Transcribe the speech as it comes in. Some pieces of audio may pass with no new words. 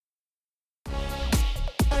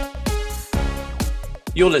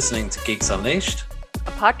You're listening to Geeks Unleashed.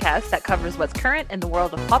 A podcast that covers what's current in the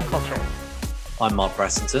world of pop culture. I'm Mark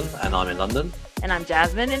Brassington, and I'm in London. And I'm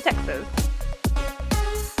Jasmine in Texas.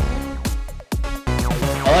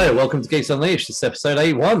 Hello, welcome to Geeks Unleashed. It's episode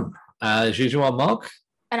 81. As usual, I'm Mark.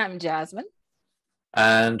 And I'm Jasmine.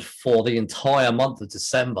 And for the entire month of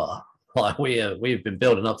December, we've been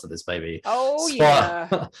building up to this, baby. Oh,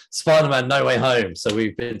 yeah. Spider-Man No Way Home. So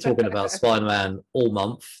we've been talking about Spider-Man all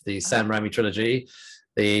month, the Sam Raimi trilogy,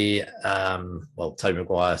 the Tobey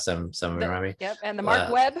Maguire, Sam Raimi. Yep, and the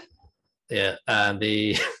Mark Webb. Yeah, and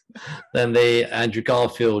then the Andrew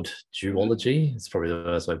Garfield duology. It's probably the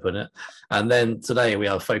best way of putting it. And then today we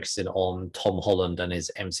are focusing on Tom Holland and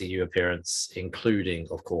his MCU appearance, including,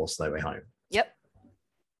 of course, No Way Home. Yep.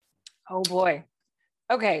 Oh boy.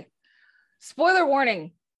 Okay. Spoiler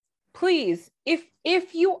warning. Please,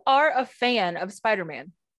 if you are a fan of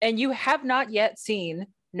Spider-Man and you have not yet seen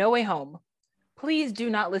No Way Home, please do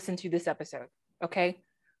not listen to this episode. Okay.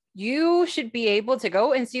 You should be able to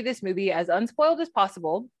go and see this movie as unspoiled as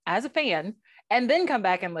possible as a fan, and then come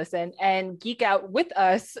back and listen and geek out with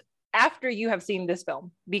us after you have seen this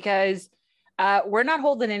film, because we're not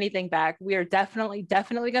holding anything back. We are definitely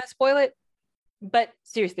going to spoil it. But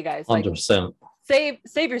seriously, guys, 100%.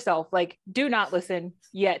 Save yourself. Like, do not listen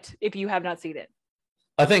yet if you have not seen it.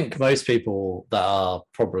 I think most people that are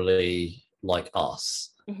probably like us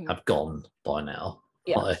have gone by now.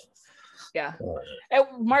 Yeah. Yeah.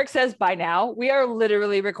 Mark says by now. We are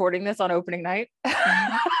literally recording this on opening night.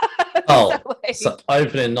 So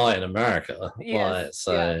opening night in America. Yes.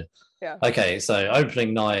 Yeah. Okay, so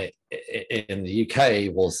opening night in the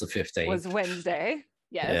UK was the 15th. Was Wednesday.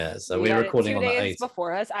 Yes. Yeah, so we're recording on the 8th.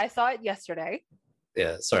 Before us. I saw it yesterday.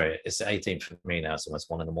 Yeah, sorry, it's the 18th for me now. It's almost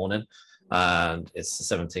 1 a.m, and it's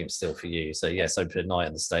the 17th still for you. So yes, opening night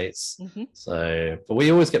in the States. So, but we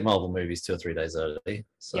always get Marvel movies 2 or 3 days early.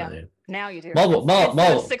 So yeah, now you do.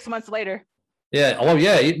 Marvel 6 months later. Yeah. Oh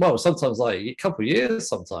yeah. Well, sometimes like a couple of years.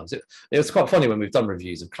 Sometimes it was quite funny when we've done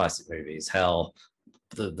reviews of classic movies how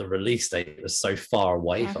the release date was so far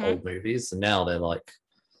away for old movies, and now they're like,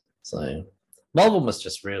 so Marvel must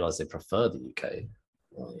just realize they prefer the UK.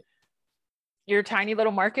 Like, your tiny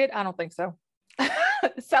little market? I don't think so.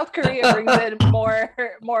 South Korea brings in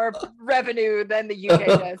more revenue than the UK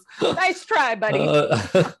does. Nice try, buddy.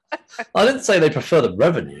 I didn't say they prefer the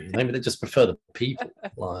revenue. Maybe they just prefer the people.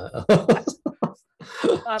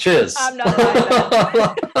 Cheers. I'm not buying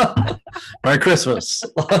that. Merry Christmas.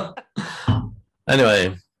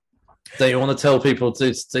 Anyway, do you want to tell people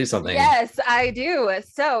to do something? Yes, I do.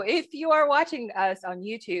 So if you are watching us on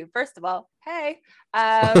YouTube, first of all, hey,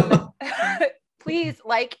 please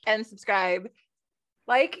like and subscribe.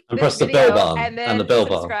 Like and this press the video, bell button and then the bell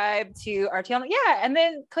button. Subscribe to our channel. Yeah, and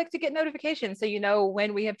then click to get notifications so you know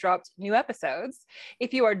when we have dropped new episodes.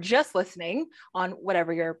 If you are just listening on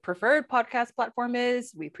whatever your preferred podcast platform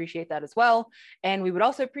is, we appreciate that as well. And we would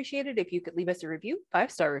also appreciate it if you could leave us a review,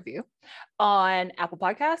 5-star review, on Apple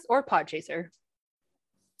Podcasts or Podchaser.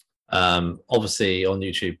 Obviously on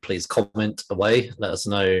YouTube, please comment away. Let us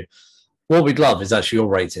know. What we'd love is actually your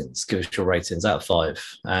ratings. Give us your ratings out of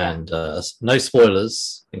 5, and no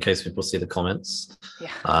spoilers in case people see the comments.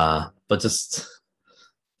 Yeah. But just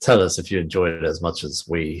tell us if you enjoyed it as much as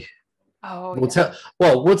we. We'll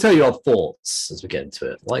tell you our thoughts as we get into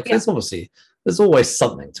it. Like, there's always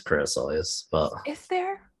something to criticize, but is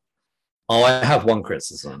there? Oh, I have one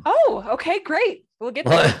criticism. Oh, okay, great. We'll get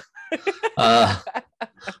there.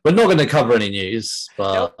 We're not going to cover any news,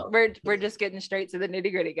 but nope, we're just getting straight to the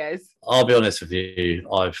nitty-gritty, guys. I'll be honest with you,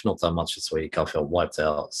 I've not done much this week. I feel wiped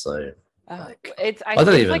out, so it's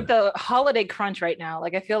like the holiday crunch right now.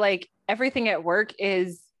 Like, I feel like everything at work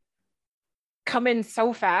is coming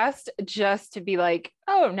so fast just to be like,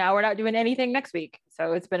 oh, now we're not doing anything next week.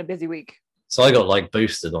 So it's been a busy week. So I got like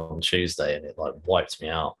boosted on Tuesday and it like wiped me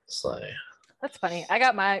out. So that's funny. I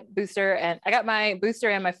got my booster and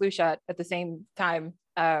my flu shot at the same time.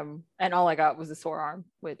 And all I got was a sore arm,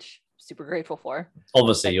 which I'm super grateful for.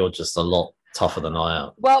 Obviously, you're just a lot tougher than I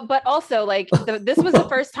am. Well, but also like this was the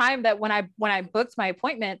first time that when I booked my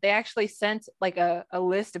appointment, they actually sent like a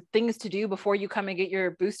list of things to do before you come and get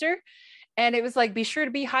your booster. And it was like, be sure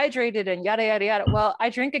to be hydrated and yada, yada, yada. Well,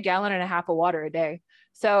 I drink 1.5 gallons of water a day.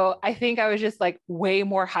 So I think I was just like way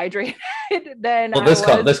more hydrated than this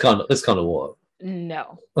kind of water.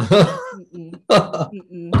 No.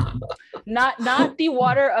 Not the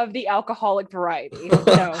water of the alcoholic variety.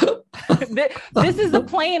 No. This is the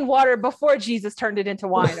plain water before Jesus turned it into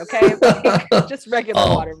wine, okay? Like, just regular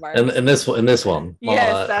water, Mark. In this one.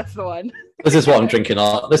 Yes, that's the one. This is what I'm drinking.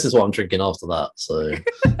 This is what I'm drinking after that. So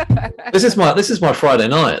this is my Friday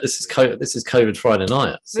night. This is COVID Friday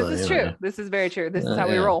night. So, this is true. Know. This is very true. This is how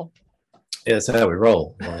we roll. Yeah, it's how we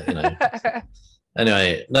roll. Like,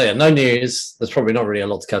 anyway, no news. There's probably not really a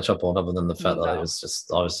lot to catch up on other than the fact that I was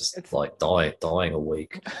just like dying a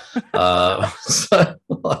week. I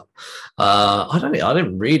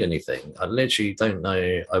didn't read anything. I literally don't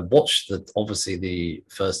know. I watched obviously the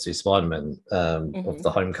first two Spider-Man of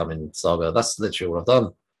the Homecoming saga. That's literally what I've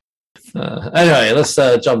done. Anyway, let's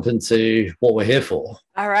jump into what we're here for.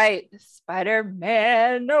 All right,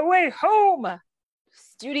 Spider-Man: No Way Home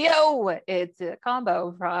Studio. It's a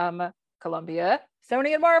combo from Columbia,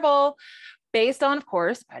 Sony, and Marvel, based on, of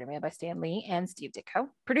course, Spider-Man by Stan Lee and Steve Ditko,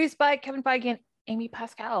 produced by Kevin Feige and Amy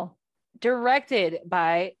Pascal, directed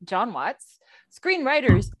by John Watts.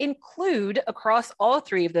 Screenwriters include, across all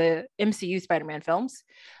three of the MCU Spider-Man films,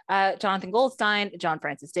 Jonathan Goldstein, John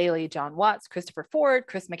Francis Daley, John Watts, Christopher Ford,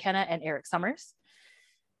 Chris McKenna, and Eric Summers.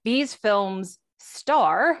 These films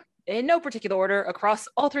star, in no particular order, across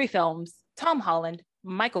all three films, Tom Holland,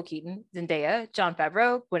 Michael Keaton, Zendaya, Jon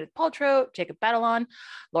Favreau, Gwyneth Paltrow, Jacob Batalon,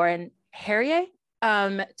 Lauren Harrier,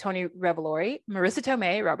 Tony Revolori, Marissa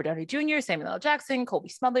Tomei, Robert Downey Jr., Samuel L. Jackson, Colby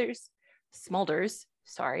Smulders,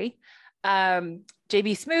 JB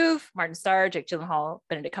Smoove, Martin Starr, Jake Gyllenhaal,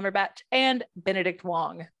 Benedict Cumberbatch, and Benedict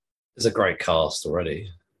Wong. It's a great cast already.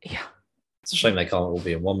 Yeah. It's a shame they can't all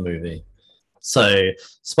be in one movie. So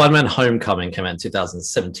Spider-Man Homecoming came out in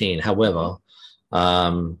 2017. However,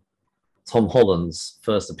 Tom Holland's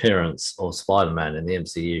first appearance of Spider-Man in the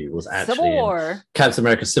MCU was actually in Captain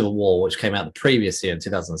America Civil War, which came out the previous year in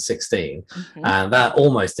 2016. And that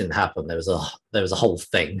almost didn't happen. There was a whole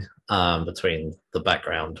thing between the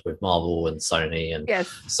background with Marvel and Sony, and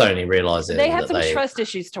Sony realizing they had some trust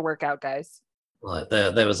issues to work out, guys. Like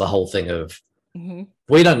there was a whole thing of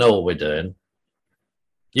we don't know what we're doing.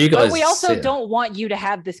 You guys, but we also don't want you to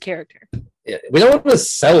have this character. Yeah, we don't want to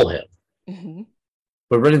sell him.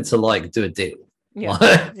 We're ready to like do a deal.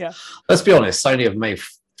 Yeah, yeah. Let's be honest. Sony have made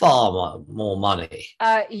far more money.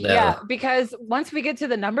 Yeah, because once we get to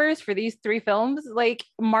the numbers for these three films, like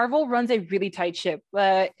Marvel runs a really tight ship.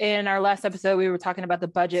 In our last episode, we were talking about the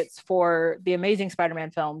budgets for the Amazing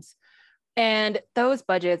Spider-Man films, and those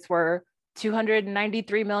budgets were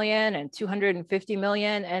 $293 million and $250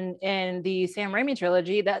 million. And in the Sam Raimi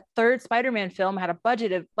trilogy, that third Spider-Man film had a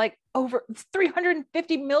budget of like over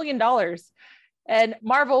 $350 million. And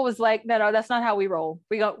Marvel was like, no, that's not how we roll.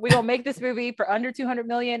 We gonna make this movie for under 200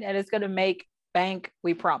 million, and it's gonna make bank,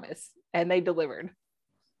 we promise. And they delivered.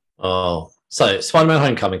 Oh, so Spider-Man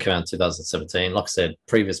Homecoming came out in 2017. Like I said,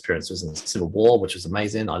 previous appearance was in Civil War, which was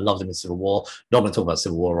amazing. I loved him in Civil War. Not going to talk about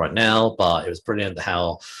Civil War right now, but it was brilliant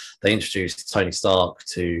how they introduced Tony Stark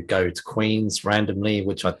to go to Queens randomly,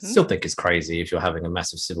 which I still think is crazy if you're having a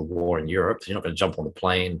massive Civil War in Europe. You're not going to jump on the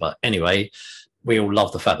plane. But anyway, we all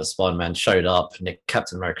love the fact that Spider-Man showed up, Nick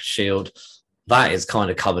Captain America's shield. That is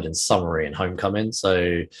kind of covered in summary in Homecoming.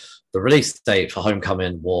 So the release date for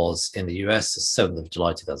Homecoming was in the US, the 7th of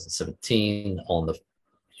July 2017. On the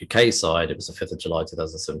UK side, it was the 5th of July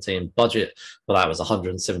 2017. Budget for that was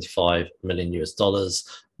 $175 million US.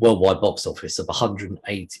 Worldwide box office of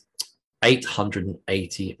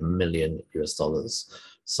 $880 million US.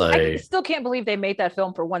 So I still can't believe they made that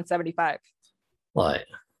film for 175. Like,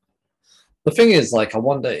 the thing is, like, I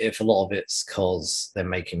wonder if a lot of it's because they're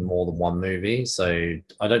making more than one movie. So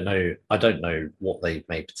I don't know what they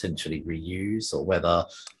may potentially reuse, or whether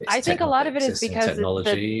it's I think a lot of it is because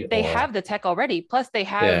they have the tech already. Plus, they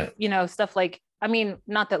have stuff like, I mean,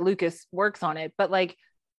 not that Lucas works on it, but like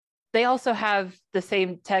they also have the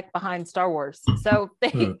same tech behind Star Wars. So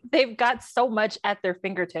they've got so much at their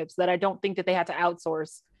fingertips that I don't think that they had to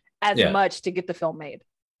outsource as much to get the film made.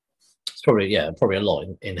 It's probably a lot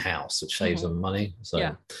in-house, which saves them money.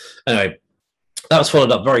 So anyway, that was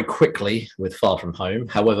followed up very quickly with Far From Home.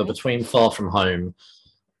 However, between Far From Home,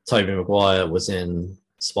 Tobey Maguire was in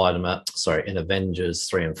in Avengers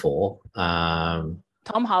 3 and 4. Tom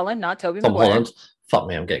Holland, not Tobey Maguire. Tom Holland. Fuck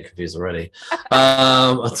me, I'm getting confused already.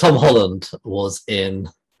 Tom Holland was in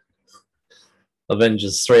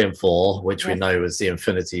Avengers 3 and 4, which we know was the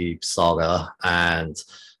Infinity Saga, and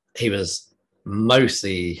he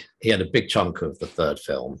had a big chunk of the third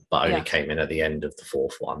film, but only came in at the end of the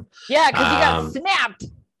fourth one. Yeah, because he got snapped.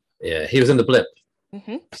 Yeah, he was in the blip.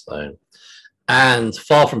 So, and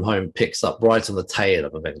Far From Home picks up right on the tail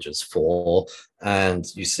of Avengers 4, and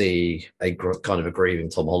you see a kind of a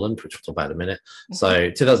grieving Tom Holland, which we'll talk about in a minute.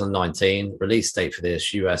 So 2019, release date for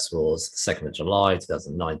this US was 2nd of July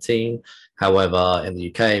 2019. However, in the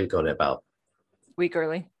UK, we got it about week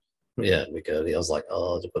early. Yeah, we girly. I was like,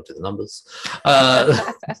 oh, I've got to do the numbers.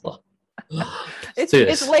 Uh,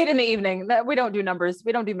 it's late in the evening. We don't do numbers.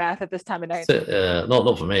 We don't do math at this time of night.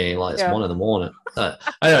 Not for me. Like it's 1 a.m.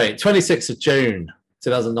 Anyway, 26th of June,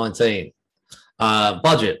 2019.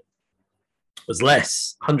 Budget was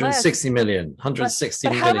less, 160 million, 160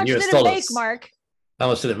 million US dollars. Make, Mark? How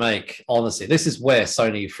much did it make? Honestly, this is where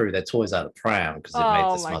Sony threw their toys out of the pram because it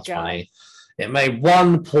made this much money. It made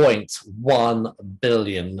 1.1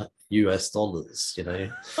 billion US dollars, you know.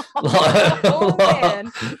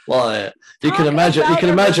 Like you can imagine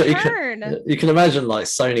like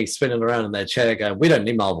Sony spinning around in their chair going, we don't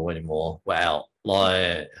need Marvel anymore. We're out.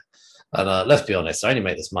 Like, and let's be honest, they only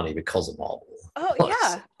make this money because of Marvel. Oh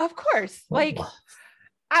yeah, of course. Like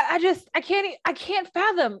I can't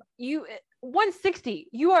fathom you 160.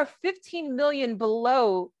 You are 15 million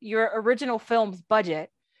below your original film's budget.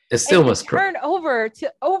 It still must turn over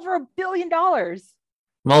to over $1 billion.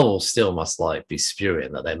 Marvel still must like be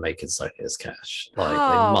spewing that they're making Sony's cash. Like they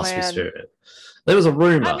must be spewing. There was a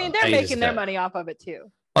rumor. I mean, they're making their money off of it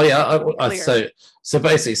too. Oh yeah. So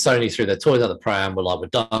basically, Sony threw their toys out the pram. We're like, we're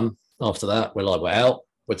done. After that, we're out.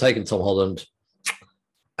 We're taking Tom Holland,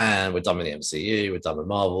 and we're done with the MCU. We're done with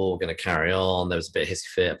Marvel. We're going to carry on. There was a bit of hissy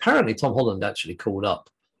fit. Apparently, Tom Holland actually called up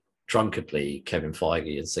drunkenly Kevin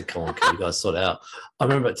Feige and said, "Come on, can you guys sort it out?" I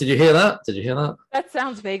remember. Did you hear that? That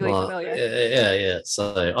sounds vaguely familiar. Yeah.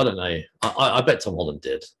 So I don't know. I bet Tom Holland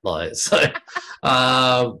did. Like so.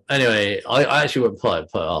 Anyway, I actually wouldn't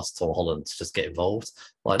ask Tom Holland to just get involved.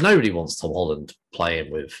 Like nobody wants Tom Holland playing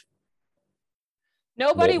with.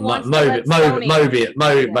 Nobody wants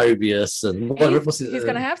Mobius and he's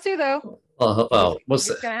gonna have to though. He's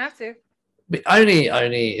gonna have to. But only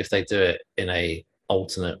if they do it in a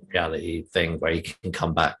alternate reality thing where he can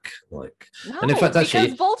come back. Like, and in fact, actually,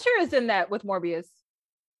 because Vulture is in that with Morbius.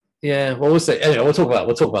 Yeah, well, we'll see. Anyway, we'll talk about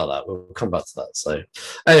that. We'll come back to that. So,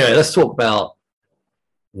 anyway, let's talk about.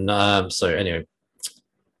 So anyway,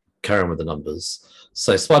 carry on with the numbers.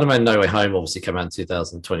 So, Spider-Man: No Way Home obviously came out in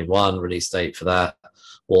 2021. Release date for that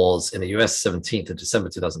was in the US 17th of December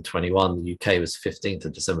 2021. The UK was 15th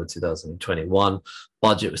of December 2021.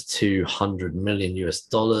 Budget was $200 million US.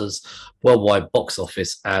 Worldwide box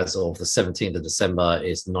office as of the 17th of December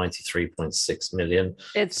is 93.6 million.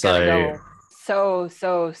 It's so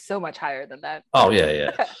much higher than that. Oh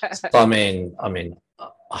yeah. I mean,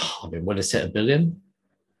 will it hit $1 billion?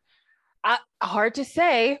 Hard to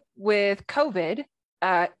say with COVID.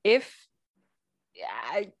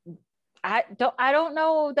 I don't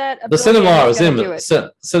know that the cinema I was in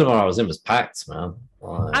was packed, man.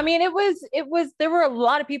 I mean, it was there were a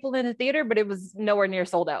lot of people in the theater, but it was nowhere near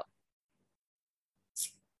sold out.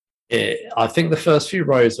 I think the first few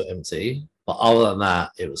rows were empty, but other than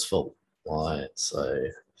that, it was full. Right, so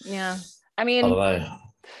yeah, I mean, I don't know.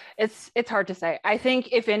 It's hard to say. I think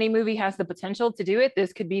if any movie has the potential to do it,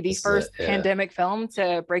 this could be the first pandemic film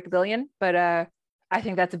to break $1 billion. But I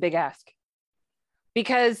think that's a big ask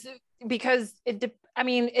because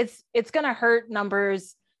it's going to hurt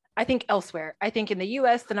numbers. I think elsewhere. I think in the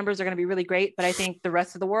US the numbers are going to be really great, but I think the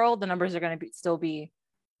rest of the world the numbers are going to still be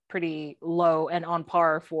pretty low and on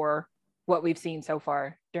par for what we've seen so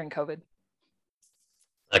far during COVID.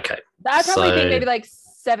 Okay. I probably think maybe like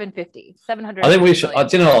 700. I think we should.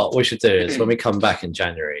 Do you know what we should do is when we come back in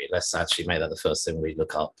January, let's actually make that the first thing we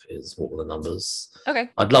look up is what were the numbers. Okay.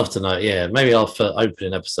 I'd love to know. Yeah, maybe after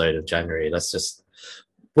opening episode of January,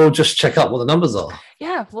 we'll just check out what the numbers are.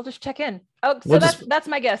 Yeah, we'll just check in. Oh, so that's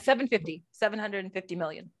my guess. 750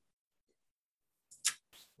 million.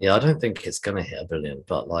 Yeah, I don't think it's gonna hit $1 billion,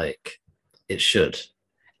 but like it should.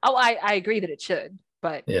 Oh, I agree that it should,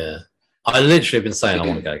 but yeah, I literally have been saying I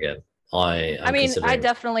want to go again. I mean, I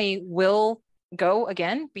definitely will go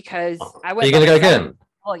again because I went. Are you going to go again?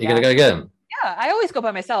 Well, you're going to go again? Yeah, I always go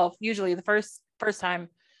by myself. Usually the first time,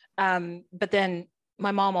 but then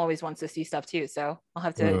my mom always wants to see stuff too, so I'll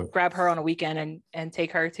have to grab her on a weekend and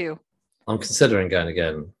take her too. I'm considering going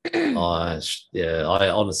again. I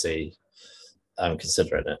honestly am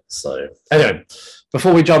considering it. So anyway,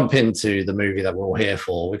 before we jump into the movie that we're all here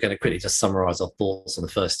for, we're going to quickly just summarize our thoughts on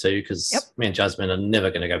the first two because me and Jasmine are never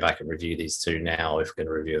going to go back and review these two now if we're going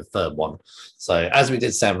to review a third one. So as we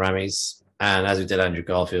did Sam Raimi's and as we did Andrew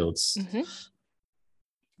Garfield's,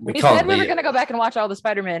 we said we were going to go back and watch all the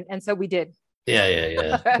Spider-Man, and so we did.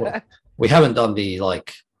 Yeah. Well, we haven't done the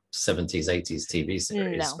 70s, 80s TV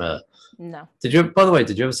series, but no. Did you? By the way,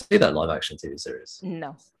 did you ever see that live action TV series?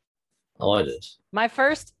 No. Oh, I did. My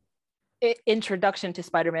first introduction to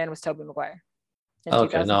Spider-Man was Tobey Maguire.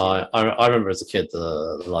 Okay, no, I remember as a kid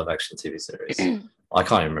the live action TV series. I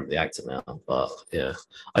can't even remember the actor now, but yeah,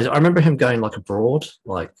 I remember him going abroad,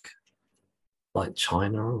 like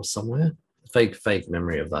China or somewhere. Vague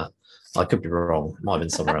memory of that. I could be wrong. Might have been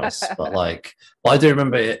somewhere else, but I do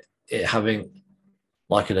remember it having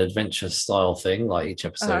like an adventure style thing, like each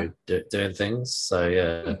episode doing things. So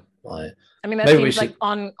yeah, like I mean, that seems like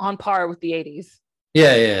on par with the 80s.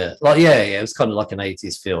 Yeah. It was kind of like an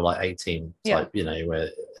 80s feel, like 18 type, where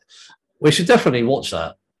we should definitely watch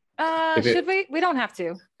that. Should we? We don't have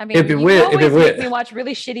to. I mean, it'd be weird. It'd be weird. We watch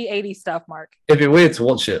really shitty 80s stuff, Mark. It'd be weird to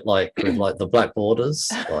watch it like with like the black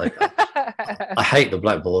borders. Like, I hate the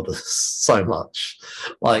black borders so much.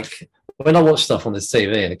 Like when I watch stuff on this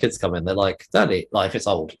TV and the kids come in, they're like, "Daddy," like if it's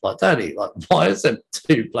old, like "Daddy," like why is there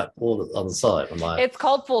 2 black borders on the side? I'm like, it's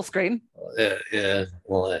called full screen. Yeah.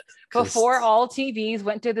 Well, before all TVs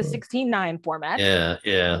went to the 16:9 format.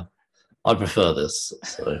 Yeah. I prefer this.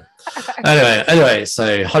 So anyway,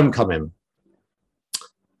 so Homecoming.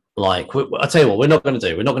 Like I tell you what, we're not going to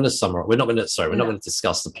do. We're not going to summarize. We're not going to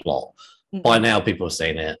discuss the plot. By now, people have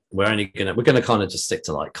seen it. We're going to kind of just stick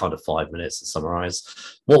to like kind of 5 minutes to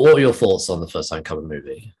summarize. What were your thoughts on the first Homecoming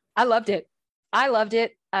movie? I loved it.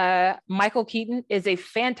 Michael Keaton is a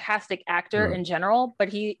fantastic actor in general, but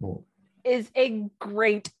he is a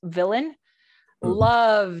great villain.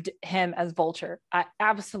 Loved him as Vulture. I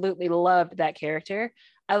absolutely loved that character.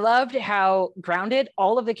 I loved how grounded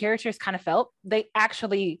all of the characters kind of felt. They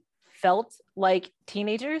actually felt like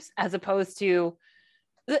teenagers, as opposed to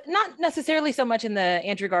not necessarily so much in the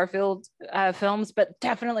Andrew Garfield films, but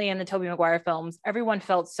definitely in the Tobey Maguire films. Everyone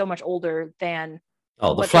felt so much older than.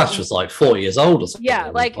 Oh, the Flash was like 4 years old or something. Yeah,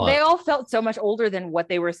 like they all felt so much older than what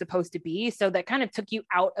they were supposed to be. So that kind of took you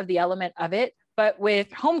out of the element of it. But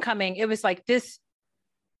with Homecoming, it was like, this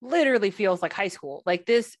literally feels like high school. Like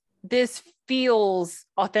this feels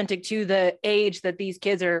authentic to the age that these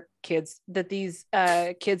kids are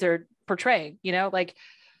portraying,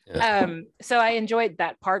 so I enjoyed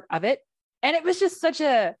that part of it. And it was just such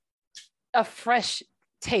a fresh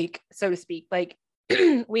take, so to speak. Like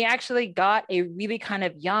we actually got a really kind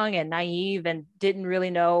of young and naive and didn't really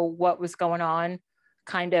know what was going on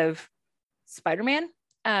kind of Spider-Man.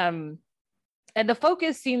 And the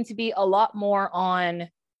focus seemed to be a lot more on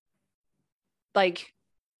like,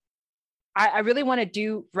 I really want to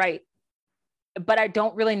do right, but I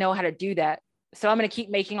don't really know how to do that. So I'm going to keep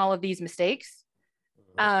making all of these mistakes.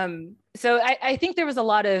 So I think there was a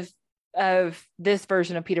lot of this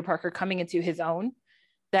version of Peter Parker coming into his own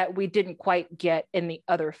that we didn't quite get in the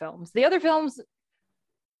other films. The other films,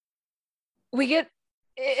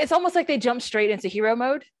 it's almost like they jump straight into hero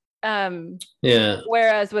mode.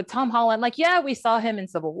 Whereas with Tom Holland, we saw him in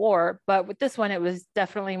Civil War, but with this one, it was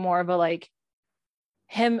definitely more of a like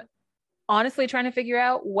him honestly trying to figure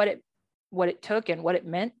out what it took and what it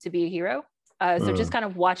meant to be a hero. So just kind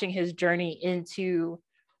of watching his journey into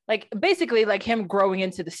basically him growing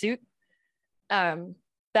into the suit.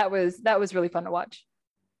 That was really fun to watch.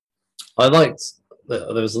 I liked,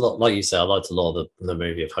 there was a lot, like you said, I liked a lot of the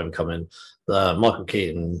movie of Homecoming. Michael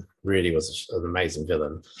Keaton really was an amazing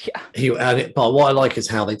villain. Yeah. But what I like is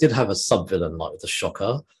how they did have a sub-villain like the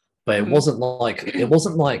Shocker, but it wasn't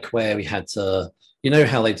like where we had to,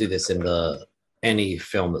 how they do this in any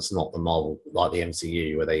film that's not the Marvel, like the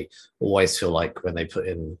MCU, where they always feel like when they put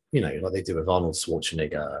in, like they do with Arnold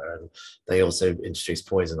Schwarzenegger, and they also introduce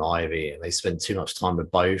Poison Ivy, and they spend too much time with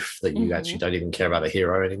both that you actually don't even care about the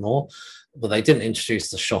hero anymore. But they didn't introduce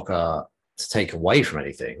the Shocker to take away from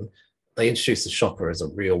anything. They introduced the Shocker as a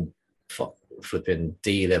real flipping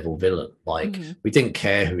D-level villain. We didn't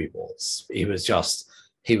care who he was. He was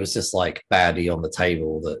just like baddie on the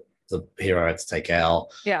table that the hero had to take out.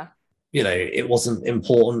 Yeah. It wasn't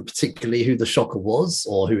important particularly who the Shocker was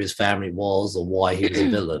or who his family was or why he was a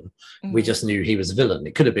villain. We just knew he was a villain.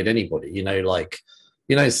 It could have been anybody,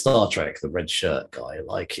 Star Trek, the red shirt guy.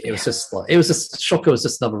 Shocker was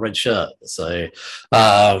just another red shirt. So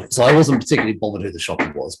I wasn't particularly bothered who the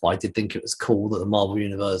Shocker was, but I did think it was cool that the Marvel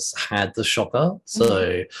Universe had the Shocker.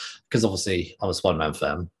 So, because obviously I'm a Spider-Man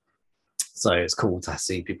fan. So it's cool to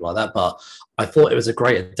see people like that. But I thought it was a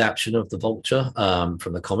great adaptation of the Vulture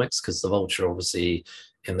from the comics, because the Vulture obviously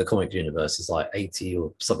in the comic universe is like 80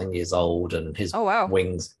 or something years old, and his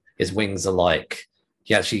wings are like,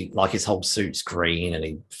 he actually, like his whole suit's green, and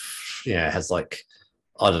he has I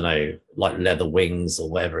don't know, like leather wings or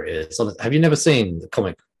whatever it is. So, have you never seen the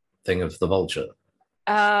comic thing of the Vulture?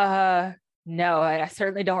 No, I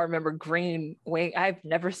certainly don't remember green wing. I've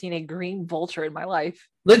never seen a green Vulture in my life.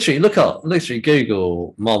 Literally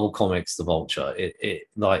Google Marvel Comics The Vulture.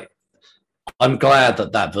 I'm glad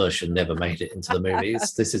that version never made it into the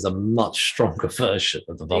movies. This is a much stronger version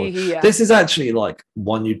of the Vulture. Yeah. This is actually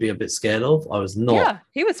one you'd be a bit scared of. I was not. Yeah,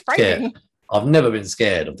 he was frightening. I've never been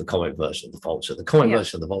scared of the comic version of the Vulture. The comic Yeah.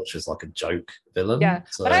 version of the Vulture is like a joke villain. Yeah,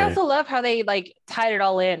 So, but I also love how they like tied it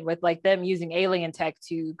all in with like them using alien tech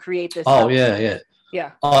to create this. oh stuff. yeah.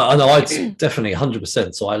 Yeah. I know, I'd definitely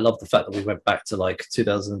 100%. So I love the fact that we went back to like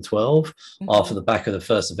 2012 after the back of the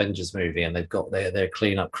first Avengers movie, and they've got their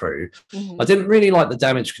cleanup crew. I didn't really like the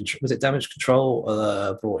damage control. Was it damage control?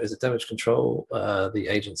 Is it damage control? The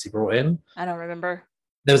agency brought in. I don't remember.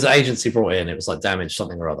 There was an agency brought in. It was like damage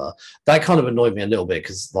something or other. That kind of annoyed me a little bit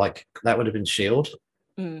because like that would have been Shield.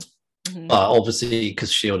 Obviously,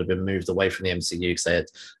 because Shield had been moved away from the MCU, because they had,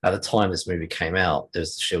 at the time this movie came out, there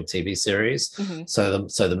was the Shield TV series, so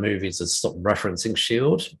the movies had stopped referencing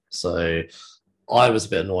Shield. So I was a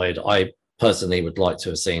bit annoyed. I personally would like to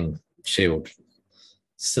have seen Shield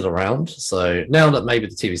still around. So now that maybe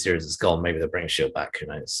the TV series is gone, maybe they'll bring Shield back. Who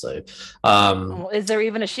knows? So, is there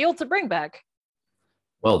even a Shield to bring back?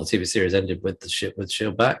 Well, the TV series ended with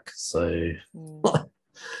Shield back. So, but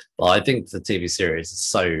I think the TV series is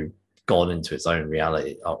so gone into its own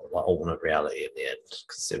reality, alternate reality in the end,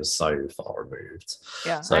 because it was so far removed.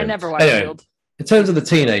 Yeah, so, I never watched Shield. In terms of the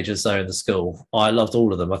teenagers though in the school, I loved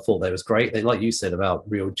all of them. I thought they was great. They, like you said, about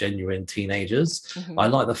real genuine teenagers. I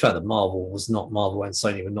like the fact that Marvel and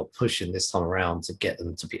Sony were not pushing this time around to get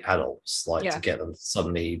them to be adults, to get them to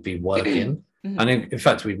suddenly be working. And in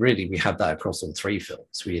fact, we had that across all three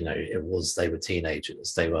films. They were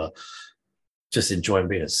teenagers. They were just enjoying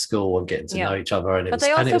being at school and getting to know each other. But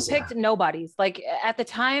they also picked nobodies. Like at the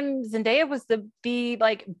time, Zendaya was the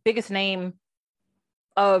like biggest name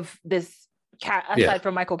of this cat, aside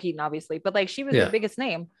from Michael Keaton, obviously. But like she was the biggest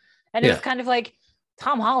name, and it was kind of like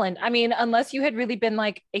Tom Holland. I mean, unless you had really been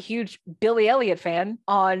like a huge Billy Elliot fan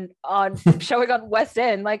on showing on West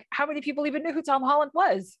End, like how many people even knew who Tom Holland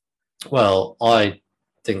was? Well, I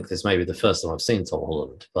think this may be the first time I've seen Tom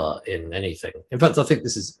Holland, but in anything. In fact, I think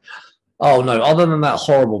this is. Oh no! Other than that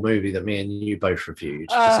horrible movie that me and you both reviewed,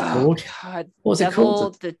 what's it called? God, what was it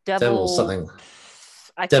called? The Devil something.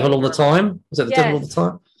 Devil All the Time? Was it the Devil All the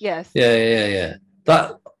Time? Yes. Yeah.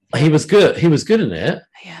 That he was good. He was good in it.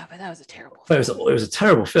 Yeah, but that was a terrible. But it was a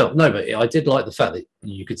terrible film. No, but I did like the fact that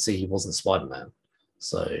you could see he wasn't Spider-Man.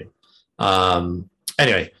 So,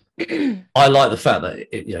 anyway. I like the fact that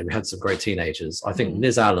we had some great teenagers. I think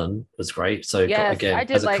Liz Allen was great. So again, I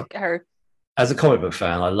did like her. As a comic book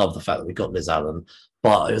fan, I love the fact that we got Liz Allen,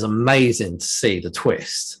 but it was amazing to see the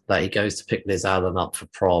twist that he goes to pick Liz Allen up for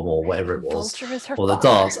prom or whatever it was, or the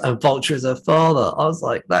dance, and Vulture is her father. I was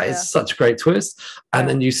like, that is such a great twist. And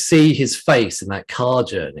then you see his face in that car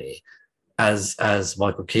journey as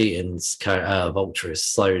Michael Keaton's Vulture is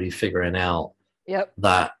slowly figuring out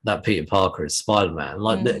that Peter Parker is Spider-Man,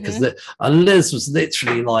 because Liz was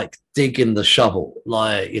literally like digging the shovel,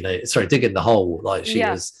 digging the hole,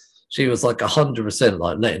 she was like 100%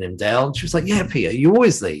 like letting him down. She was like, yeah, Peter, you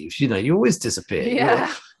always leave, you always disappear.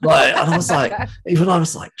 Yeah. And I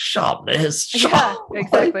was like, shut up, Liz. Shut up.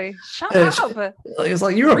 Exactly. Shut up. It's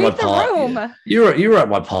like, you're at my party. You were at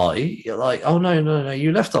my party. You're like, oh no,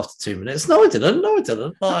 you left after 2 minutes. No, I didn't. Read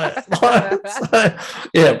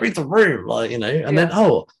the room, and then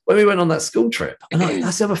when we went on that school trip, and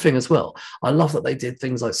that's the other thing as well. I love that they did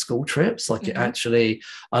things like school trips, it actually,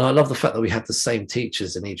 and I love the fact that we had the same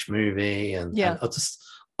teachers in each movie, and I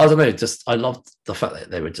don't know, I loved the fact that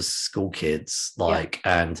they were just school kids,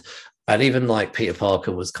 and even like Peter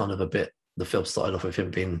Parker was kind of the film started off with him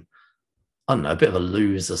being, I don't know, a bit of a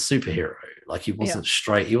loser superhero. Like he wasn't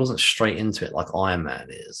straight into it like Iron Man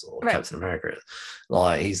is or Captain America is.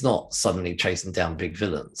 Like he's not suddenly chasing down big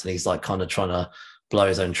villains, and he's like kind of trying to blow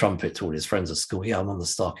his own trumpet to all his friends at school. Yeah, I'm on the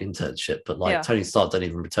Stark internship, but Tony Stark don't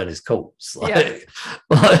even return his calls. Happy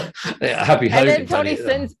Hogan. And then Tony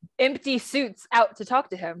sends empty suits out to talk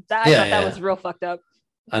to him. I thought that was real fucked up.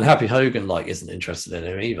 And Happy Hogan isn't interested in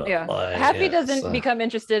him either. Yeah, Happy doesn't become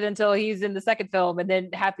interested until he's in the second film, and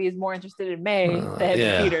then Happy is more interested in May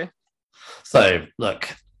than Peter. So look,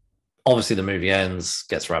 obviously the movie ends,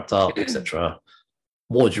 gets wrapped up, etc.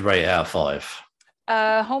 What would you rate it out of 5?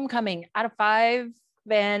 Homecoming out of 5.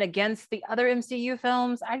 And against the other MCU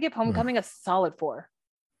films, I'd give Homecoming a solid 4.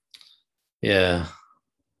 Yeah,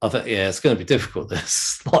 I think it's going to be difficult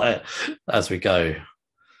this as we go.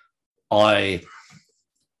 I'm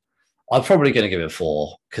probably going to give it a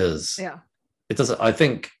 4 because it doesn't. I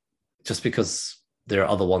think just because there are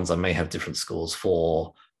other ones I may have different scores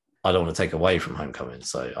for, I don't want to take away from Homecoming,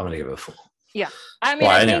 so I'm going to give it a 4. Yeah, I mean,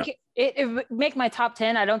 I think it would make my top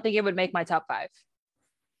 10. I don't think it would make my top 5.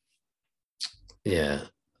 Yeah.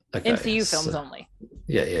 Okay. MCU films only.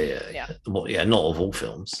 Yeah. Well, not of all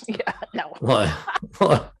films. Yeah, no.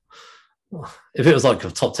 If it was like a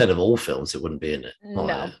top 10 of all films, it wouldn't be in it.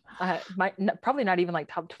 No, probably not even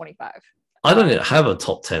like top 25. I don't have a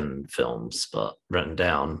top 10 films, but written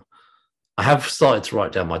down. I have started to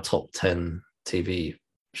write down my top 10 TV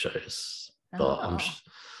shows, but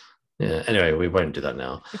yeah. Anyway, we won't do that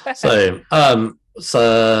now. So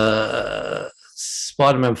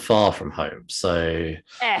Spider-Man: Far From Home. So,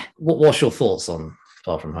 what's your thoughts on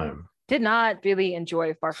Far From Home? Did not really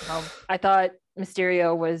enjoy Far From Home. I thought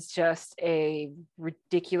Mysterio was just a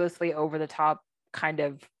ridiculously over the top kind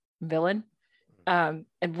of villain. And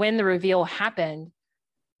when the reveal happened,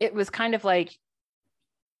 it was kind of like.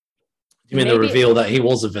 You mean the reveal that he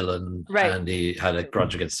was a villain, right, and he had a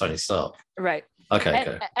grudge against Tony Stark? Right.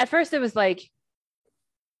 Okay. At first, it was like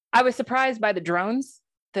I was surprised by the drones.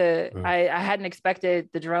 I hadn't expected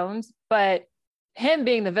the drones, but him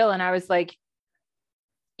being the villain, I was like,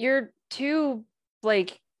 you're too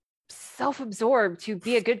like self-absorbed to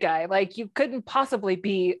be a good guy. Like you couldn't possibly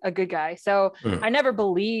be a good guy. So I never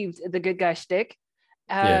believed the good guy shtick.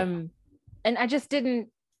 And I just didn't.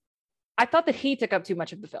 I thought that he took up too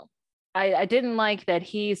much of the film. I didn't like that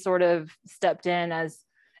he sort of stepped in as,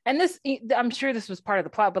 and this, I'm sure this was part of the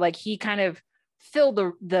plot, but like he kind of filled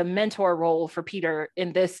the mentor role for Peter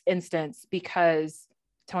in this instance because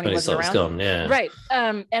Tony wasn't around. Gone, yeah. Right.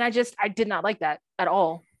 And I did not like that at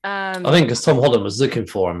all. I think because Tom Holland was looking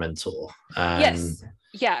for a mentor. Yes.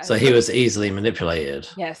 Yeah. So he was easily manipulated.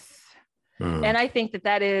 Yes. And I think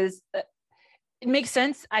that is, it makes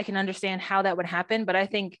sense. I can understand how that would happen, but I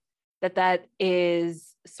think that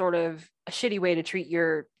is sort of a shitty way to treat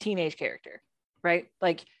your teenage character, right?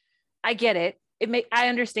 Like, I get it. I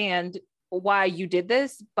understand why you did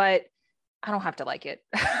this, but I don't have to like it.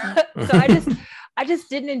 So I just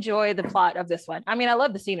didn't enjoy the plot of this one. I mean, I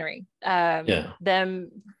love the scenery.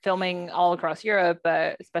 Them filming all across Europe,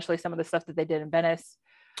 especially some of the stuff that they did in Venice.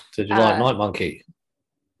 Did you like Night Monkey?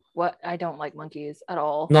 What? I don't like monkeys at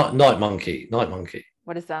all. Not Night Monkey.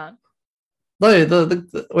 What is that? No,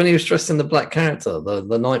 the when he was dressed in the black character,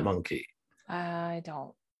 the Night Monkey. I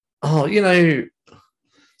don't. Oh, you know.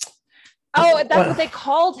 Oh, that's what they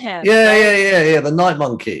called him. Yeah. The Night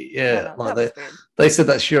Monkey. Yeah, like they said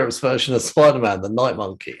that's Europe's version of Spider-Man, the Night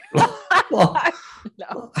Monkey. No.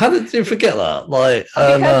 How did you forget that? Like,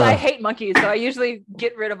 because I hate monkeys, so I usually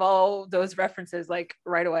get rid of all those references like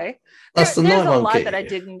right away. There's a lot that I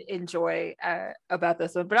didn't enjoy about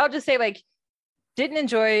this one, but I'll just say like. Didn't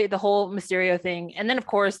enjoy the whole Mysterio thing. And then, of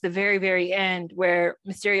course, the very, very end where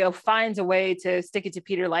Mysterio finds a way to stick it to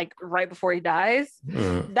Peter, like right before he dies.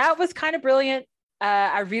 That was kind of brilliant.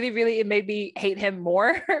 I really, it made me hate him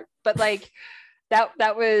more. But like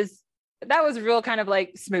that was real kind of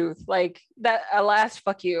like smooth, like that a last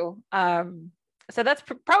fuck you. So that's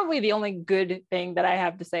probably the only good thing that I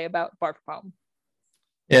have to say about Far From Home.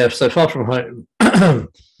 Yeah, so Far From Home.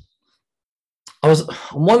 I was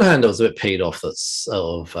on one hand, I was a bit peed off that's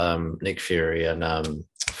of Nick Fury and I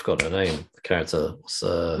forgot her name. The character was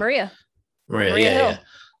Maria. Yeah.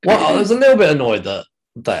 Well, I was a little bit annoyed that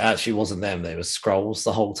actually wasn't them. They were Skrulls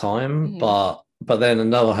the whole time. But then on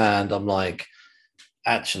the other hand, I'm like,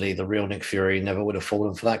 actually, the real Nick Fury never would have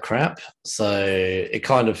fallen for that crap. So it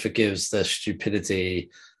kind of forgives the stupidity.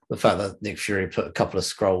 The fact that Nick Fury put a couple of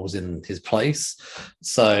Skrulls in his place.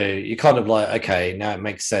 So you're kind of like, okay, now it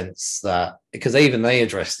makes sense that, because even they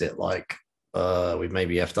addressed it like, we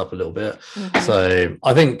maybe effed up a little bit. So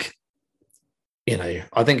I think if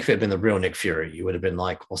it had been the real Nick Fury, you would have been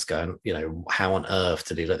like, what's going, how on earth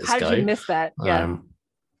did he let this go? How did you miss that? Yeah.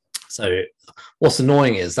 So what's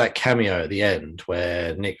annoying is that cameo at the end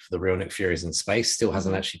where the real Nick Fury is in space still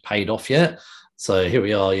hasn't actually paid off yet. So here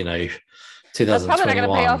we are, 2021. That's probably not going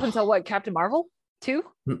to pay off until what, Captain Marvel 2?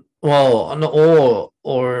 Well,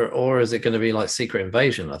 or is it going to be like Secret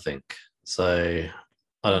Invasion? I think so.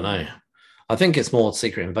 I don't know. I think it's more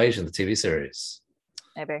Secret Invasion, the TV series.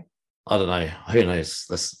 Maybe. I don't know. Who knows?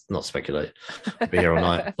 Let's not speculate. We'll be here all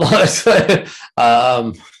night.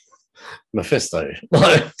 Mephisto.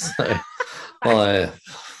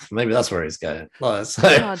 Maybe that's where he's going.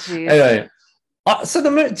 Anyway. So the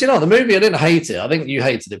movie, I didn't hate it. I think you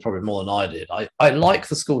hated it probably more than I did. I like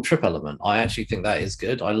the school trip element. I actually think that is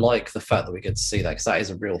good. I like the fact that we get to see that because that is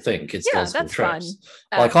a real thing. Kids go on school trips.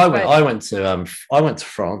 Fun. I went to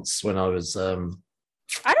France when I was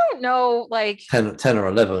I don't know, like 10 or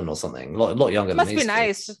 11 or something. A lot younger. Must be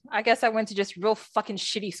nice. Kids. I guess I went to just real fucking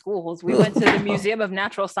shitty schools. We went to the Museum of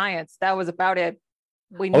Natural Science. That was about it.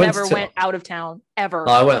 We never went out of town ever.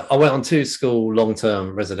 I went on 2 school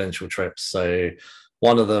long-term residential trips. So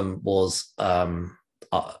one of them was I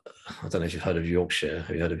don't know if you've heard of Yorkshire.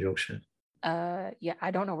 Have you heard of Yorkshire? Yeah,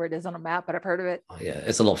 I don't know where it is on a map, but I've heard of it. Yeah,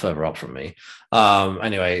 it's a lot further up from me.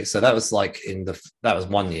 Anyway, so that was like that was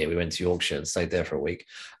 1 year we went to Yorkshire and stayed there for a week,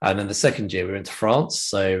 and then the second year we went to France.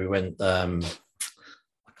 So we went. I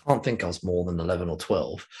can't think I was more than 11 or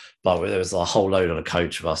 12, but there was a whole load on a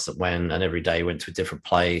coach of us that went, and every day went to a different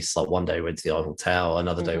place. Like one day we went to the Eiffel Tower,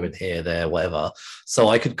 another day went here, there, whatever. So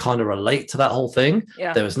I could kind of relate to that whole thing.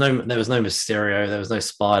 Yeah. There was no Mysterio, there was no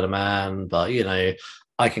Spider-Man, but you know,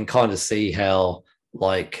 I can kind of see how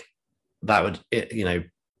like that would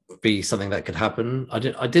be something that could happen. I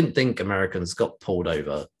didn't think Americans got pulled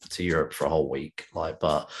over to Europe for a whole week,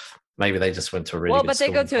 but maybe they just went to a really good but they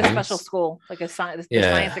go to a special school, like a science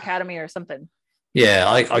academy or something. Yeah,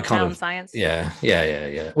 I kind of science. Yeah.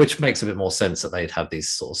 Which makes a bit more sense that they'd have these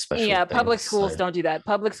sort of special. Yeah, public schools don't do that.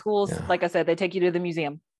 Public schools, like I said, they take you to the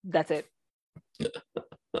museum. That's it.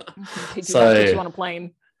 So put you on a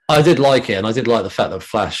plane. I did like it, and I did like the fact that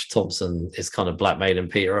Flash Thompson is kind of blackmailing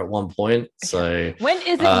Peter at one point. So when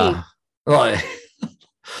isn't he? Right.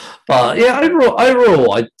 But yeah,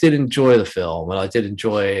 overall, I did enjoy the film, and I did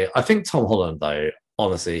enjoy. I think Tom Holland, though,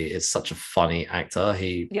 honestly, is such a funny actor.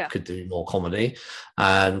 He could do more comedy,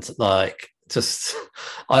 and like just,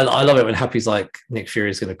 I love it when Happy's like, Nick Fury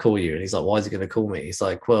is going to call you, and he's like, why is he going to call me? He's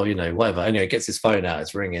like, well, whatever. Anyway, he gets his phone out,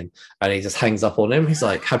 it's ringing, and he just hangs up on him. He's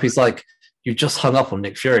like, Happy's like, you just hung up on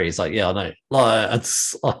Nick Fury. He's like, yeah, I know.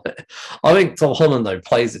 I think Tom Holland though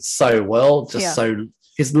plays it so well. So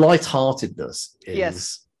his lightheartedness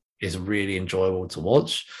is really enjoyable to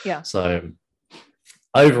watch. Yeah. So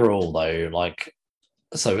overall though,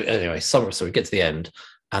 so we get to the end,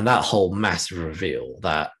 and that whole massive reveal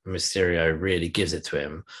that Mysterio really gives it to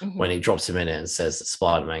him when he drops him in it and says that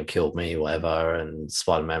Spider-Man killed me, whatever, and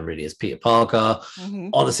Spider-Man really is Peter Parker.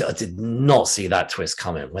 Honestly, I did not see that twist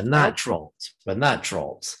coming. When that dropped,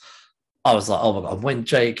 I was like, oh my God, when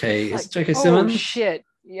J.K. Simmons? Oh, shit.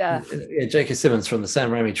 Yeah, J.K. Simmons from the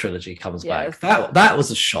Sam Raimi trilogy comes back. That was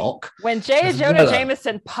a shock. When J. Jonah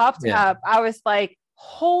Jameson popped up, I was like,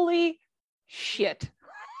 holy shit.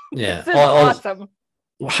 Yeah. This is awesome.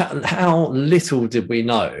 How little did we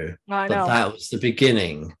know that was the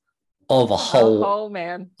beginning of a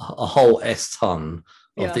whole S-ton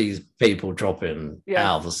of these people dropping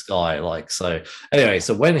out of the sky. So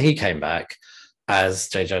when he came back as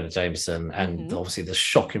J. Jonah Jameson, and obviously the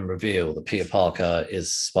shocking reveal that Peter Parker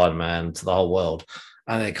is Spider-Man to the whole world,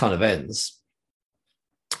 and it kind of ends,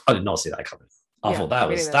 I did not see that coming. I thought that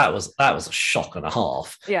was a shock and a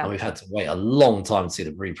half. Yeah. And we've had to wait a long time to see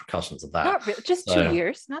the repercussions of that. Not really, just 2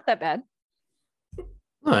 years. Not that bad.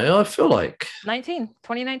 No, I feel like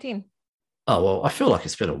 2019. Oh well, I feel like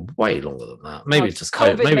it's been way longer than that. Maybe it's just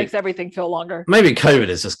COVID. Maybe makes everything feel longer. Maybe COVID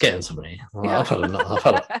is just getting to me. I've had enough.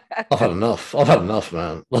 I've had enough,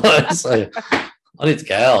 man. So I need to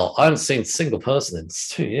get out. I haven't seen a single person in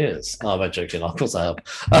 2 years. No, I'm joking. Of course I have.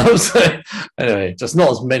 So anyway, just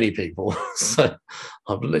not as many people. So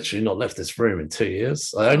I've literally not left this room in 2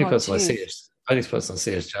 years. The only person I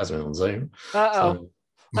see is Jasmine on Zoom. So,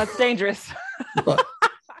 that's dangerous.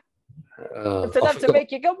 It's enough to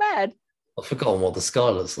make you go mad. I've forgotten what the sky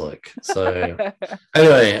looks like. So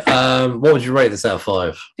anyway, what would you rate this out of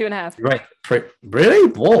 5? 2.5.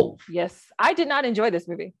 Really? Whoa. Yes. I did not enjoy this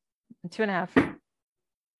movie. 2.5.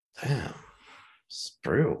 Damn. It's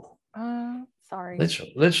brutal. Sorry.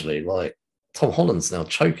 Literally, like Tom Holland's now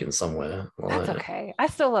choking somewhere. That's okay. I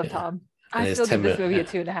still love Tom. I still give this movie a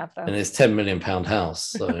 2.5 though. And his £10 million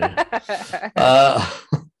house. So I'm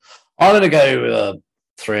gonna go with a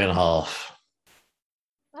 3.5. All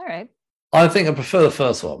right. I think I prefer the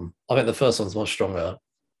first one. I think the first one's much stronger.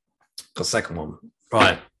 The second one.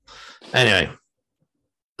 Right. Anyway,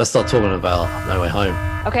 let's start talking about No Way Home.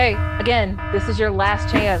 Okay. Again, this is your last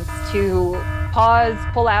chance to pause,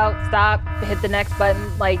 pull out, stop, hit the next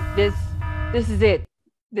button. Like this is it.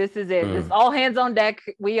 This is it. This all hands on deck.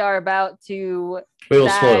 We are about to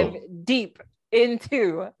dive deep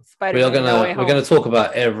into Spider-Man No Way Home. We're going to talk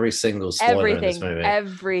about every single spoiler in this movie.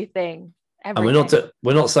 Everything. And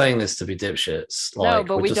we're not saying this to be dipshits. No,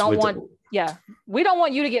 but we don't want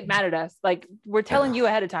you to get mad at us. Like we're telling you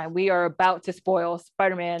ahead of time. We are about to spoil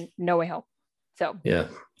Spider-Man No Way Home. So yeah.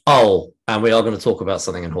 Oh, and we are going to talk about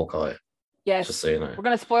something in Hawkeye. Yes. Just so you know. We're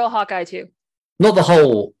going to spoil Hawkeye too. Not the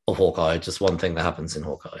whole of Hawkeye, just one thing that happens in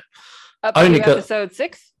Hawkeye. Up to episode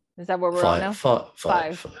 6? Is that where we're on now?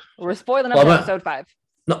 5. We're spoiling up to episode 5.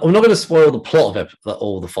 No, I'm not going to spoil the plot of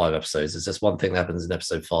all the 5 episodes. It's just one thing that happens in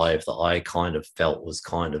episode 5 that I kind of felt was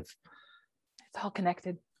kind of... It's all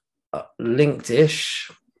connected. Linked-ish.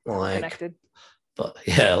 Connected. But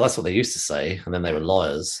yeah, that's what they used to say, and then they were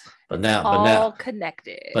liars. But now, all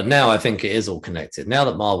connected. But now I think it is all connected. Now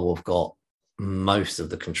that Marvel have got most of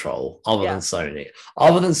the control, other than Sony.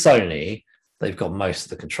 Other than Sony, they've got most of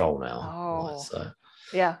the control now. Oh. So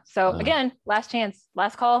yeah. So again, last chance,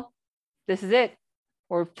 last call. This is it.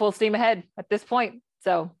 We're full steam ahead at this point.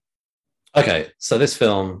 So okay, so this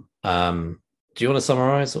film, do you want to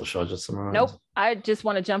summarize or should I just summarize? Nope. I just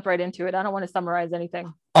want to jump right into it. I don't want to summarize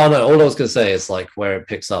anything. Oh no, all I was gonna say is like where it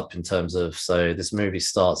picks up in terms of, so this movie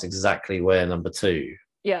starts exactly where number 2.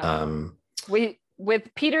 Yeah.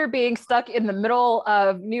 With Peter being stuck in the middle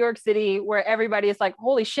of New York City, where everybody is like,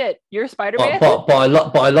 "Holy shit, you're Spider-Man!" But I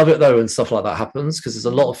love it though when stuff like that happens, because there's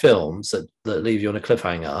a lot of films that leave you on a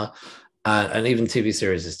cliffhanger, and even TV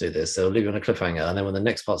series do this. They'll leave you on a cliffhanger, and then when the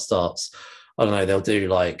next part starts, I don't know, they'll do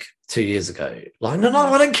like 2 years ago. Like, no,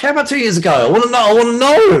 I don't care about 2 years ago. I want to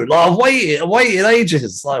know. Like, I've waited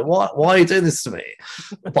ages. Like, why are you doing this to me?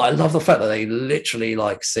 But I love the fact that they literally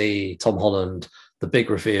like see Tom Holland, the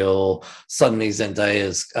big reveal. Suddenly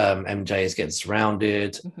Zendaya's MJ is getting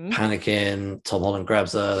surrounded, panicking. Tom Holland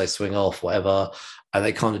grabs her, they swing off, whatever. And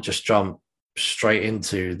they kind of just jump straight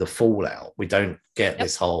into the fallout. We don't get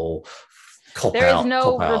this whole there is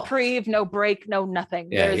no reprieve, no break, no nothing.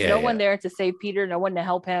 There's no one there to save Peter, no one to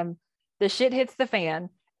help him. The shit hits the fan,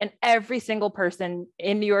 and every single person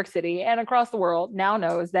in New York City and across the world now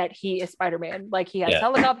knows that he is Spider-Man. Like, he has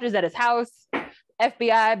helicopters at his house,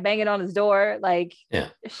 FBI banging on his door. Like,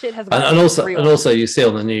 shit has gone. And also you see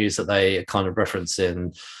on the news that they are kind of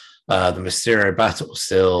referencing the Mysterio battle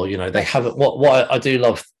still. You know, they haven't. What I do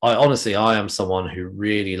love. I am someone who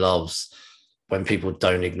really loves when people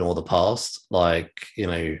don't ignore the past. Like, you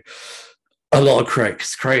know, a lot of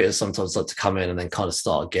creators sometimes like to come in and then kind of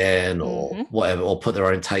start again or whatever, or put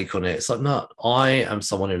their own take on it. It's like, no, I am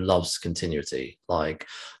someone who loves continuity. Like,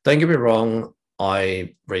 don't get me wrong,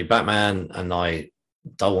 I read Batman and I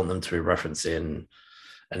don't want them to be referencing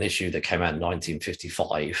an issue that came out in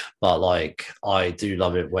 1955, but like, I do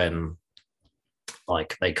love it when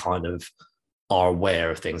like they kind of are aware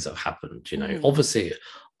of things that have happened. You know, obviously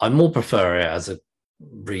I more prefer it as a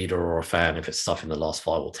reader or a fan if it's stuff in the last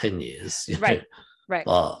 5 or 10 years. Right.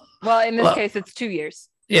 But, well, in this case, it's 2 years.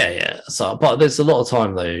 Yeah. So, but there's a lot of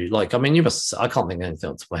time though. Like, I mean, I can't think of anything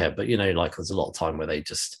off the top of my head, but you know, like there's a lot of time where they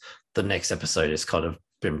just, the next episode is kind of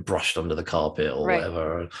been brushed under the carpet or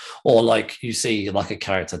whatever, or like you see like a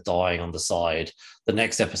character dying on the side, the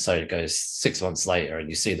next episode goes 6 months later and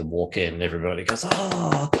you see them walk in and everybody goes,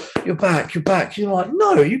 you're back, you're like,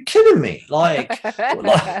 no, are you kidding me? Like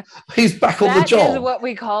he's back on the job. That is what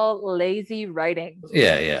we call lazy writing.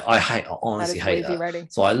 I honestly hate that. Writing.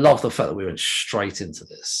 So I love the fact that we went straight into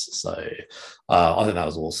this, so I think that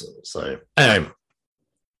was awesome. So anyway,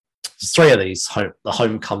 3 of these, the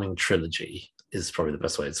Homecoming trilogy is probably the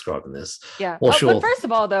best way of describing this. Yeah. But first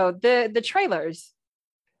of all, though, the trailers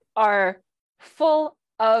are full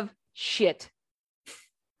of shit.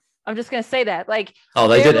 I'm just gonna say that. Like,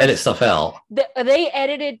 they did edit stuff out. They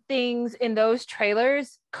edited things in those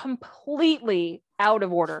trailers completely out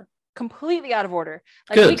of order. Like,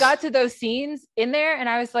 we got to those scenes in there, and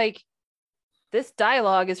I was like, this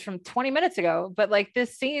dialogue is from 20 minutes ago, but like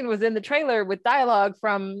this scene was in the trailer with dialogue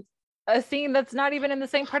from a scene that's not even in the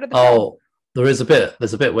same part of the film. There's a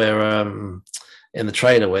bit where in the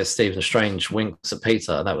trailer where Stephen Strange winks at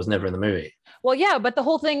Peter, and that was never in the movie. Well, yeah, but the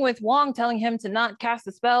whole thing with Wong telling him to not cast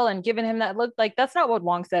a spell and giving him that look, like, that's not what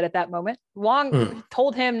Wong said at that moment. Wong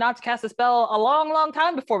told him not to cast a spell a long, long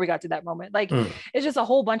time before we got to that moment. Like, it's just a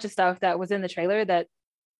whole bunch of stuff that was in the trailer that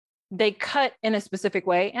they cut in a specific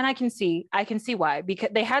way, and I can see why, because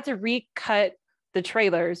they had to recut the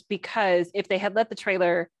trailers, because if they had let the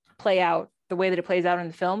trailer play out the way that it plays out in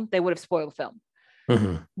the film, they would have spoiled the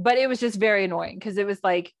film. But it was just very annoying, because it was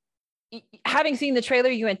like, having seen the trailer,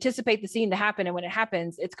 you anticipate the scene to happen, and when it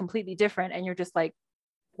happens, it's completely different, and you're just like,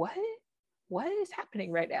 what is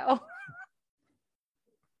happening right now?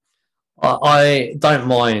 I don't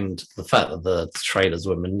mind the fact that the trailers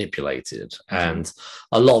were manipulated, and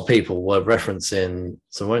a lot of people were referencing,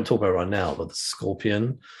 so we won't talk about it right now, but the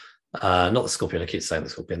Scorpion, not the Scorpion, I keep saying the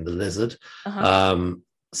Scorpion, the Lizard.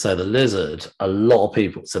 So the Lizard, a lot of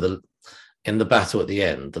people, in the battle at the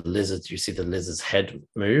end, the Lizard, you see the Lizard's head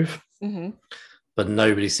move, but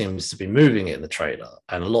nobody seems to be moving it in the trailer.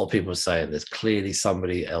 And a lot of people are saying there's clearly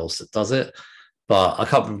somebody else that does it, but I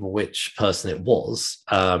can't remember which person it was.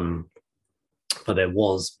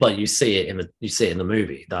 But you see it in the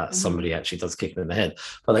movie that somebody actually does kick him in the head,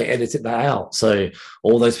 but they edited that out. So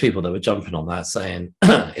all those people that were jumping on that saying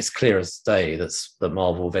it's clear as day that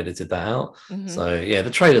Marvel have edited that out. So yeah, the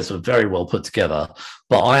trailers were very well put together,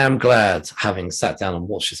 but I am glad, having sat down and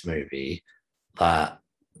watched this movie, that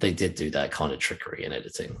they did do that kind of trickery in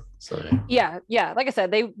editing. So yeah, like I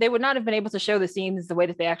said, they would not have been able to show the scenes the way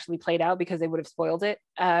that they actually played out because they would have spoiled it.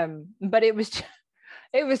 But it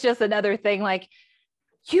was just another thing. Like,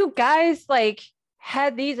 you guys like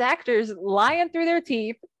had these actors lying through their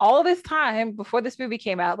teeth all this time before this movie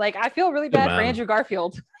came out. Like, I feel really bad for Andrew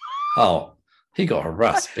Garfield. Oh, he got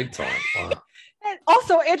harassed big time. Wow. And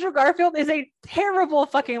also, Andrew Garfield is a terrible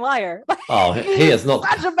fucking liar. Oh, he is not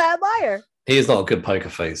such a bad liar. He is not a good poker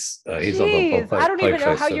face. He's Jeez, not I don't even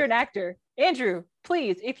know how you're an actor. Andrew,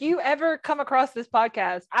 please, if you ever come across this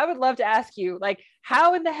podcast, I would love to ask you, like,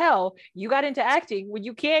 how in the hell you got into acting when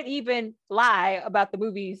you can't even lie about the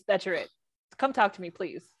movies that you're in? Come talk to me,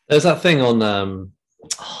 please. There's that thing on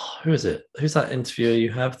who is it? Who's that interviewer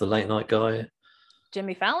you have? The late night guy?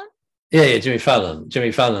 Jimmy Fallon? Yeah, Jimmy Fallon.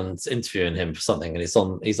 Jimmy Fallon's interviewing him for something, and he's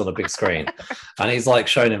on a big screen, and he's like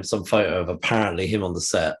showing him some photo of apparently him on the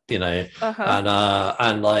set, you know,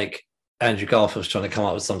 and like Andrew Garfield's trying to come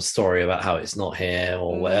up with some story about how it's not him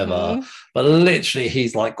or whatever, but literally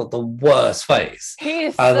he's like got the worst face. He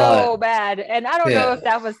is so bad, and I don't know if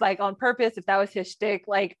that was like on purpose, if that was his shtick,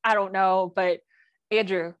 like I don't know, but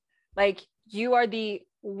Andrew, like, you are the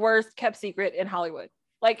worst kept secret in Hollywood.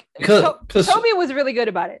 Like, Toby was really good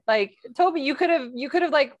about it. Like, Toby, you could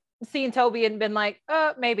have like seen Toby and been like,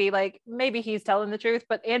 maybe he's telling the truth.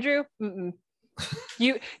 But Andrew,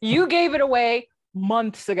 you gave it away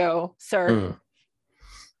months ago, sir.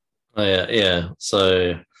 Oh, yeah.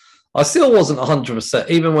 So I still wasn't 100%.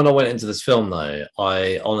 Even when I went into this film, though,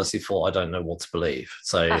 I honestly thought I don't know what to believe.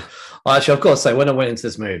 So I've got to say, when I went into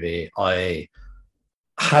this movie, I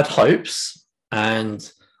had hopes,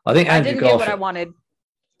 and I think Andrew Garfield, get what I wanted.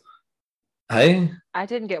 Hey, I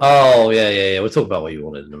didn't get. Yeah. We'll talk about what you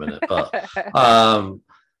wanted in a minute, but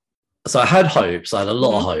so I had hopes. I had a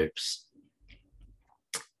lot of hopes,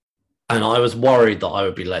 and I was worried that I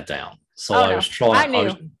would be let down. So I was trying.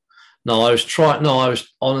 I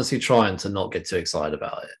was honestly trying to not get too excited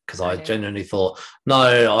about it because I genuinely thought,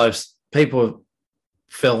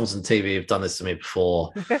 films and TV have done this to me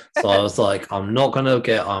before. So I was like, I'm not gonna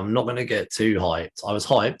get too hyped. I was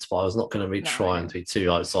hyped, but I was not gonna be trying to be too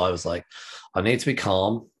hyped. So I was like, I need to be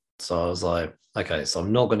calm. So I was like, okay, so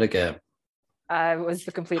I'm not gonna get. I was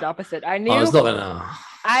the complete opposite. I knew I was not gonna.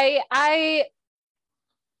 I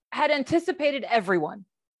had anticipated everyone,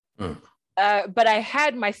 but I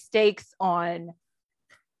had my stakes on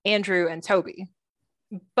Andrew and Toby,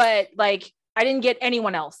 but like I didn't get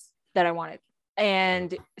anyone else that I wanted.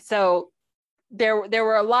 And so there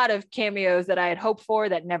were a lot of cameos that I had hoped for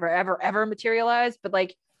that never, ever materialized. But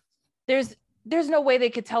like, there's no way they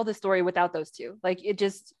could tell the story without those two. Like, it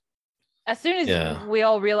just, as soon as we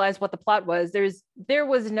all realized what the plot was, there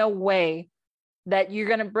was no way that you're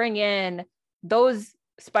going to bring in those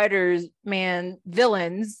Spider-Man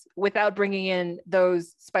villains without bringing in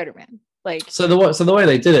those Spider-Man. Like, so the way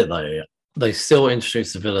they did it though, they still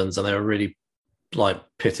introduced the villains, and they were really like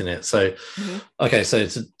pitting it. So okay, so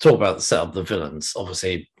to talk about the setup of the villains,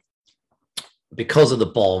 obviously because of the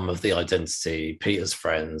bomb of the identity, Peter's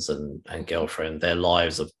friends and girlfriend, their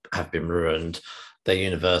lives have been ruined. Their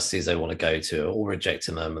universities they want to go to are all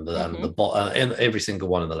rejecting them, and every single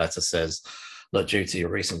one in the letter says, look, due to your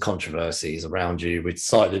recent controversies around you, we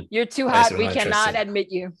decided you're too hot, we cannot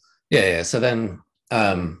admit you. So then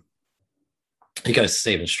he goes to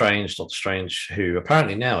Stephen Strange, Doctor Strange, who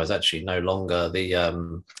apparently now is actually no longer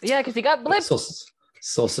the because he got blipped.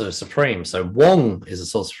 Sorcerer Supreme. So Wong is a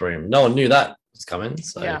Sorcerer Supreme. No one knew that was coming.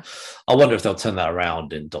 So I wonder if they'll turn that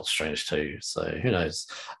around in Doctor Strange 2. So who knows?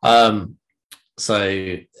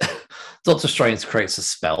 So Doctor Strange creates a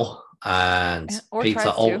spell, and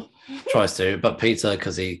Peter tries to, but Peter,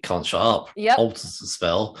 because he can't shut up, alters the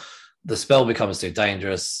spell. The spell becomes too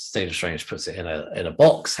dangerous. Stephen Strange puts it in a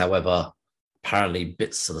box. However, apparently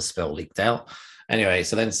bits of the spell leaked out. Anyway,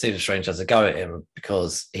 so then Stephen Strange has a go at him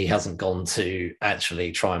because he hasn't gone to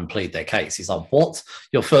actually try and plead their case. He's like, what?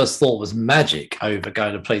 Your first thought was magic over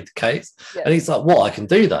going to plead the case? Yeah. And he's like, what? I can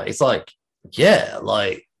do that. He's like, yeah,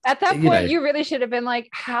 like. At that point, you really should have been like,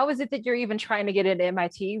 how is it that you're even trying to get into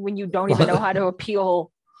MIT when you don't even know how to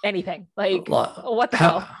appeal anything? Like what the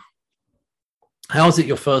hell? How is it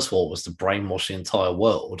your first thought was to brainwash the entire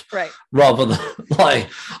world? Right. Rather than like,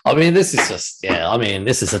 I mean, this is just,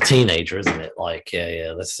 this is a teenager, isn't it? Like,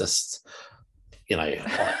 let's just,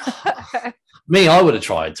 me, I would have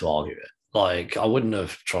tried to argue it. Like, I wouldn't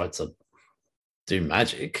have tried to do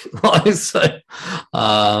magic.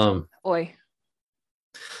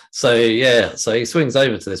 So he swings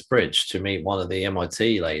over to this bridge to meet one of the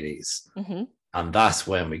MIT ladies. And that's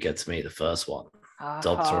when we get to meet the first one.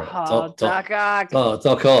 Doc Ock.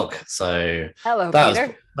 So hello,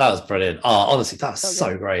 Peter. That was brilliant. Oh, honestly, that's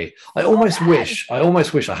so good. great. I So almost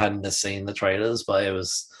bad. wish I hadn't seen the trailers, but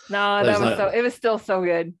No, there was it was still so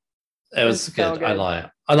good. it It was was so good. good.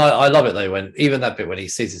 I love it though when even that bit when he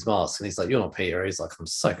sees his mask and he's like, "You're not Peter." He's like, "I'm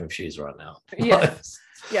so confused right now." Yes.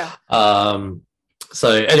 Yeah. So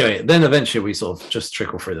anyway, then eventually we sort of just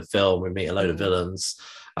trickle through the film. We meet a load of Mhm. villains,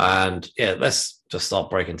 and yeah, let's just start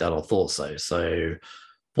breaking down our thoughts though. So,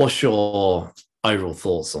 what's your overall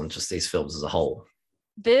thoughts on just these films as a whole?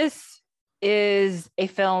 This is a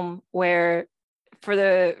film where, for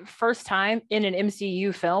the first time in an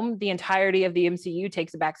MCU film, the entirety of the MCU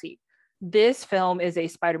takes a backseat. This film is a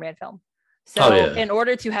Spider-Man film. Oh So, yeah. in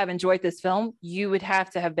order to have enjoyed this film, you would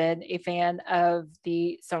have to have been a fan of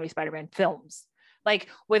the Sony Spider-Man films. Like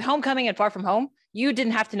with Homecoming and Far From Home, you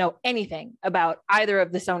didn't have to know anything about either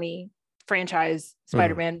of the Sony franchise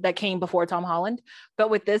Spider-Man that came before Tom Holland.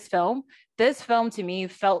 But with this film to me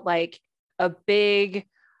felt like a big,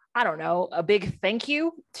 I don't know, a big thank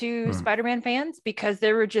you to Spider-Man fans, because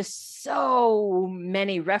there were just so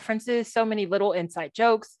many references, so many little inside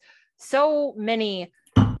jokes, so many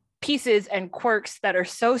pieces and quirks that are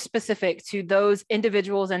so specific to those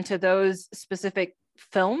individuals and to those specific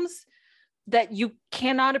films that you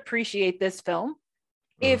cannot appreciate this film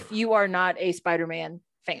if you are not a Spider-Man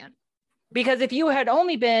fan. Because if you had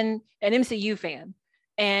only been an MCU fan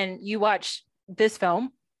and you watch this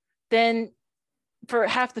film, then for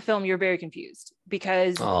half the film you're very confused,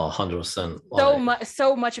 because 100%.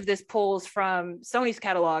 so much of this pulls from Sony's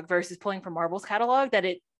catalog versus pulling from Marvel's catalog that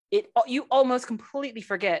you almost completely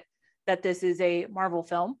forget that this is a Marvel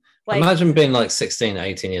film. Like, imagine being like 16,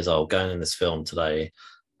 18 years old, going in this film today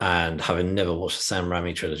and having never watched the Sam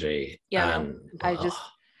Raimi trilogy. Yeah, and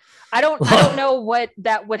I don't know what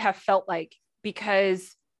that would have felt like,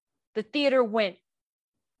 because the theater went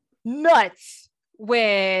nuts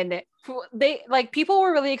when people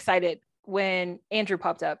were really excited when Andrew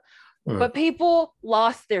popped up, but people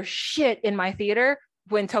lost their shit in my theater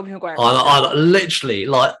when Tobey Maguire. I literally,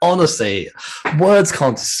 like, honestly, words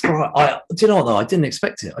can't describe. Do you know what though? I didn't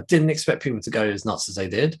expect it. I didn't expect people to go as nuts as they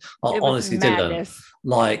did. I honestly didn't.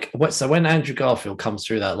 Like, so when Andrew Garfield comes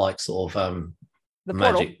through that, like, sort of the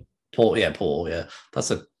magic portal, yeah, that's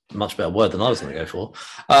a much better word than I was going to go for.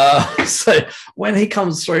 So when he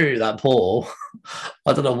comes through that portal,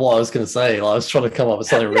 I don't know what I was going to say. Like, I was trying to come up with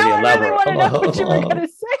something really elaborate. I know what you were going to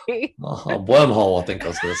say. A wormhole, I think I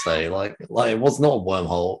was going to say. Like it was not a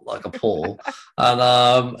wormhole, like a portal.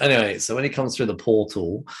 And anyway, so when he comes through the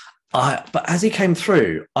portal, but as he came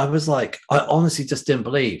through, I was like, I honestly just didn't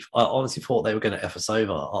believe. I honestly thought they were going to F us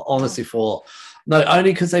over. I honestly thought, no,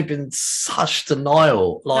 only because they've been such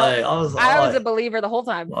denial. Like, I was a believer the whole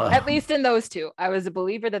time. At least in those two, I was a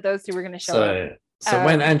believer that those two were going to show up. So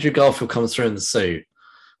when Andrew Garfield comes through in the suit,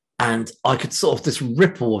 and I could sort of, this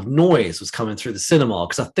ripple of noise was coming through the cinema,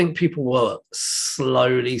 because I think people were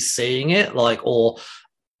slowly seeing it, like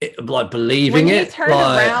believing it. When he turned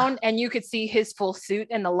around and you could see his full suit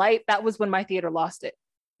in the light, that was when my theater lost it.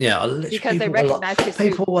 Yeah, because they recognized his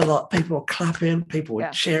people were clapping, people were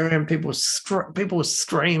cheering, people were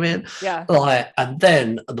screaming. Yeah. And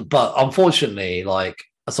then, but unfortunately,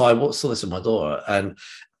 so I saw this with my daughter, and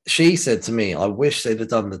she said to me, "I wish they'd have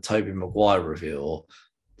done the Tobey Maguire reveal,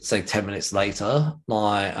 say 10 minutes later."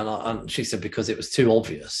 And she said because it was too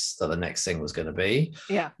obvious that the next thing was going to be.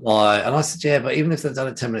 Yeah. And I said, yeah, but even if they'd done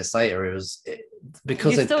it 10 minutes later,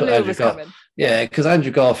 because they put Andrew Garfield. Yeah, because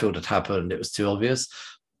Andrew Garfield had happened, it was too obvious.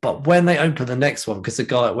 But when they open the next one, because the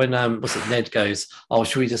guy, when Ned goes, "Oh,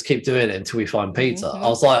 should we just keep doing it until we find Peter?" I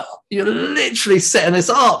was like, "You're literally setting this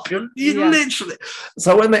up. You're literally."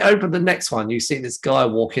 So when they open the next one, you see this guy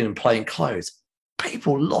walk in plain clothes.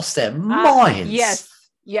 People lost their minds. Yes.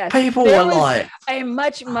 People were like a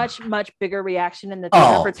much bigger reaction in the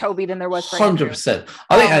theater for Tobey than there was for 100%.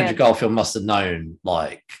 I think Andrew Garfield must have known,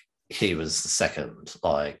 like, he was the second,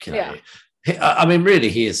 like, you know. I mean, really,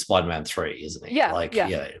 he is Spider-Man 3, isn't he?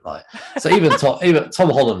 So even Tom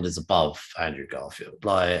Holland is above Andrew Garfield.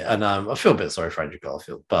 And I feel a bit sorry for Andrew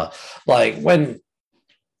Garfield, but like when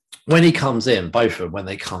he comes in, both of them, when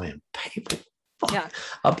they come in, people.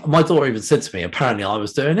 My daughter even said to me, apparently I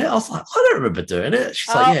was doing it. I was like, I don't remember doing it.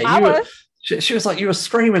 She's like, yeah, you were. She was like, you were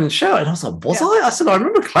screaming and shouting. I was like, was I? I said, I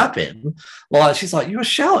remember clapping. Like, she's like, you were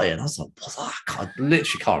shouting. I was like, was I? I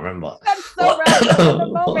literally can't remember. That's so random. The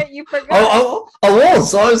moment you forgot. I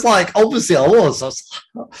was. I was like, obviously I was.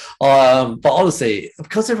 But honestly,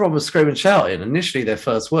 because everyone was screaming and shouting, initially their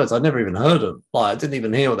first words, I never even heard them. Like, I didn't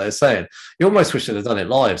even hear what they were saying. You almost wish they'd have done it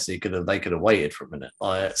live so they could have waited for a minute.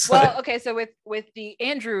 Well, okay, so with the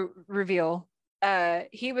Andrew reveal,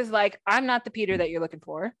 he was like, I'm not the Peter that you're looking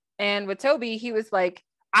for. And with Tobey, he was like,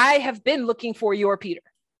 I have been looking for your Peter.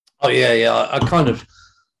 Oh yeah. I kind of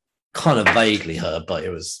vaguely heard, but it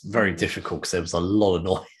was very difficult because there was a lot of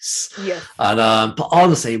noise. Yes. And but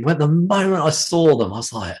honestly, when the moment I saw them, I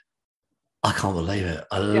was like, I can't believe it.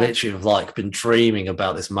 I literally have like been dreaming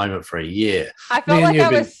about this moment for a year. I felt like I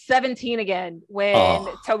was 17 again when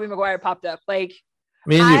Tobey Maguire popped up. Like,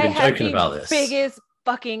 me and you've been joking about this. Biggest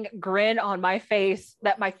fucking grin on my face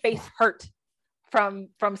that my face hurt from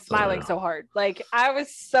smiling so hard. Like, I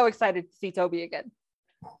was so excited to see Tobey again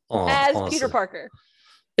as honestly. Peter Parker.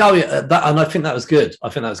 Oh yeah, and I think that was good. I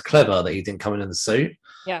think that was clever that he didn't come in the suit.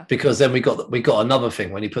 Yeah, because then we got another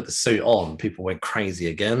thing when he put the suit on, people went crazy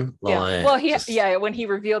again. Like, well, when he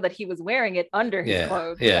revealed that he was wearing it under his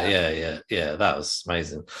clothes. Yeah, that was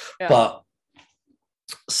amazing. Yeah. But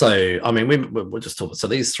so I mean, we'll just talk. So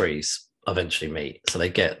these three eventually meet. So they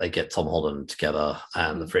get Tom Holland together,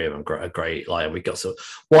 and the three of them are great. Like, we got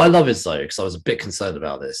what I love is though, because I was a bit concerned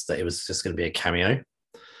about this, that it was just going to be a cameo.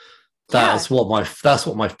 That's what my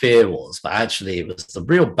fear was, but actually it was the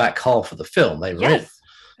real back half of the film they were in.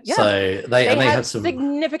 Yeah. So they had some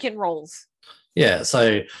significant roles. Yeah,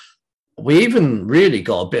 so we even really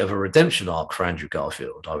got a bit of a redemption arc for Andrew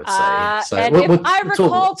Garfield, I would say. So and we'll I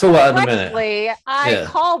recall talk about it in a minute. I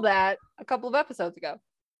called that a couple of episodes ago.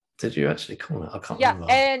 Did you actually call it? I can't remember.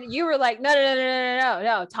 Yeah, and you were like,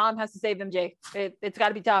 no. Tom has to save MJ. It's got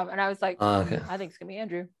to be Tom. And I was like, okay. I think it's gonna be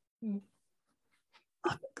Andrew.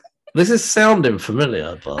 This is sounding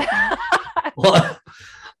familiar, but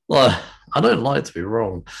I don't like to be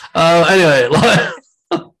wrong. Anyway,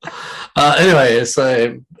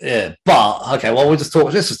 so yeah, but okay. Well, let's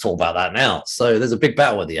just talk about that now. So there's a big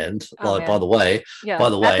battle at the end. By the way, at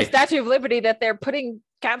the Statue of Liberty that they're putting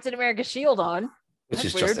Captain America's shield on, which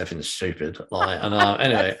is just effing stupid.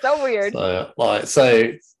 Anyway, that's so weird. So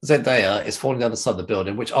Zendaya is falling down the side of the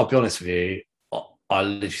building. Which I'll be honest with you, I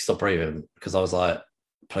literally stopped breathing because I was like,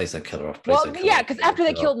 please don't kill her off. Because after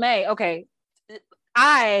they killed May, okay.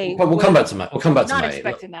 We'll come back to May. Not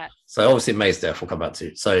expecting that. So obviously May's death we'll come back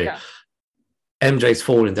to. So MJ's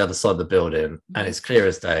falling down the side of the building, and it's clear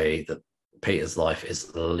as day that Peter's life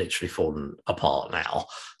is literally falling apart now.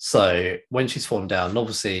 So when she's fallen down, and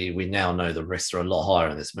obviously we now know the risks are a lot higher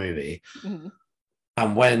in this movie. Mm-hmm.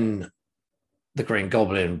 And when the Green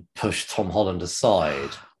Goblin pushed Tom Holland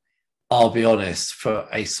aside, I'll be honest, for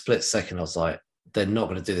a split second I was like, they're not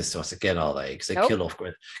going to do this to us again, are they? Because they kill off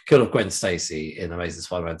Gwen Stacy in Amazing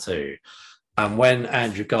Spider-Man 2. And when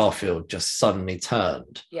Andrew Garfield just suddenly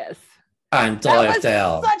turned, and dived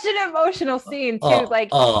down, such an emotional scene too.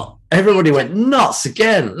 Everybody went nuts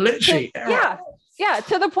again, literally. Yeah,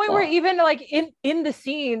 to the point where even like in the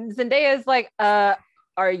scene, Zendaya is like, "Are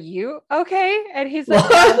you okay?" And he's like,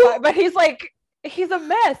 but he's like, he's a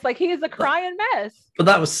mess. Like, he is a crying mess. But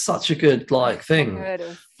that was such a good thing.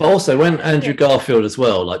 But also when Andrew Garfield as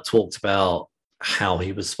well talked about how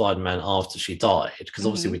he was Spider-Man after she died, because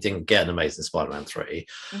obviously we didn't get an Amazing Spider-Man 3,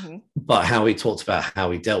 but how he talked about how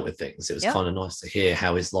he dealt with things. It was kind of nice to hear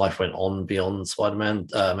how his life went on beyond Spider-Man,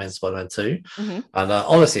 Amazing Spider-Man 2. And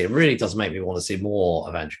honestly, it really does make me want to see more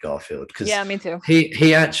of Andrew Garfield, because me too.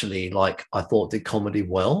 He actually, I thought, did comedy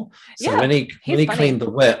well. So when he cleaned the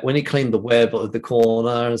web of the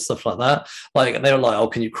corner and stuff like that, and they were like, "Oh,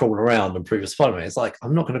 can you crawl around and prove a Spider-Man?" It's like,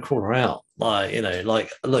 I'm not going to crawl around.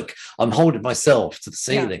 Look, I'm holding myself to the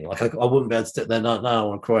ceiling. I wouldn't be able to sit there. No, I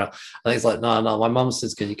want to crawl out. And he's like, no. My mum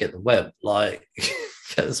says, "Can you get the web? Get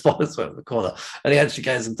the spider's web in the corner." And he actually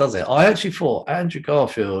goes and does it. I actually thought Andrew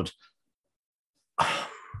Garfield,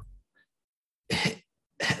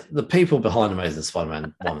 the people behind Amazing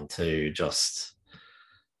Spider-Man 1 and 2, just,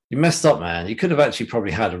 you messed up, man. You could have actually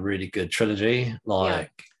probably had a really good trilogy.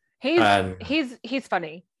 He's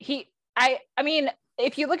funny. I mean,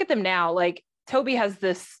 if you look at them now, Tobey has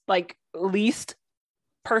this least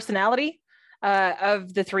personality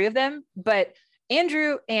of the three of them, but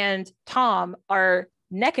Andrew and Tom are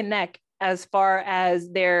neck and neck as far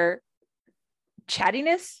as their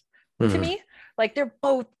chattiness to me. They're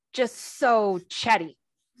both just so chatty.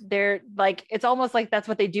 They're it's almost like that's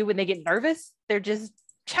what they do when they get nervous. They're just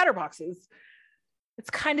chatterboxes. It's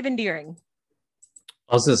kind of endearing.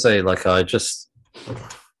 I was gonna say, I just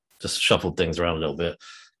shuffled things around a little bit,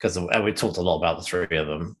 because we talked a lot about the three of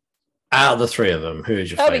them. Out of the three of them, who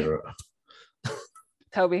is your favorite?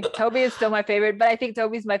 Toby. Toby is still my favorite, but I think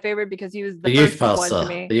Toby's my favorite because he was the youth pastor. One to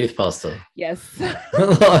me. The youth pastor. Yes.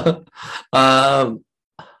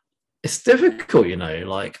 It's difficult,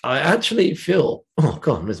 I actually feel, oh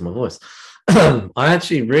God, I'm losing my voice. I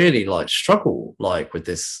actually really struggle with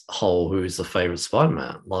this whole who's the favorite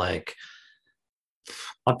Spider-Man.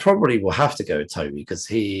 I probably will have to go with Toby, because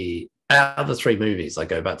he out of the three movies, I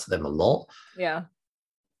go back to them a lot. Yeah.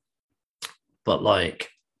 But like,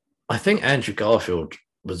 I think Andrew Garfield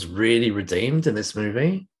was really redeemed in this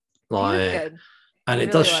movie. Like, good. and He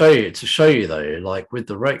it really does was. show you though, like with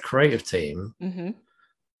the right creative team. Mm-hmm.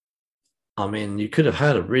 I mean, you could have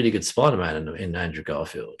had a really good Spider-Man in Andrew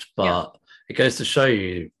Garfield, but it goes to show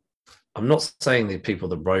you. I'm not saying the people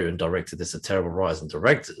that wrote and directed this are terrible writers and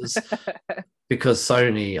directors, because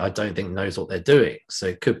Sony, I don't think, knows what they're doing. So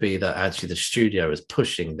it could be that actually the studio is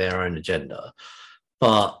pushing their own agenda,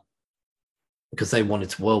 but because they wanted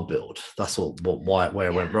to world build, that's where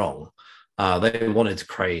it went wrong. They wanted to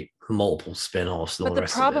create multiple spin-offs. But the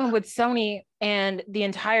problem with Sony and the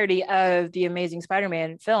entirety of the Amazing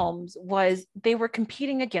Spider-Man films was they were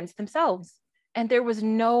competing against themselves, and there was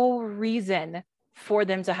no reason for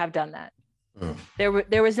them to have done that.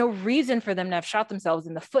 There was no reason for them to have shot themselves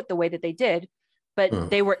in the foot the way that they did, but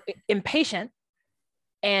they were impatient,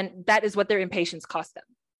 and that is what their impatience cost them.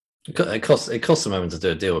 It cost them having to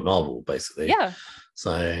do a deal with Marvel, basically. Yeah.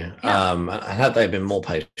 So, had they been more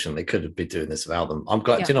patient, they could have been doing this without them. I'm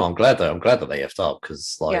glad. You know, I'm glad that they effed up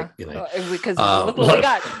because, like, you know, because look what we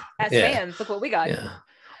got as fans. Look what we got. Yeah,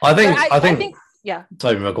 I think yeah,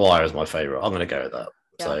 Tobey Maguire is my favorite. I'm going to go with that.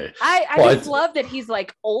 Yeah. So I just love that he's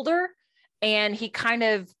like older, and he kind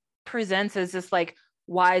of presents as this like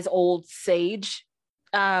wise old sage.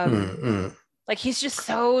 Like he's just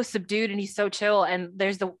so subdued and he's so chill. And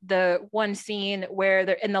there's the one scene where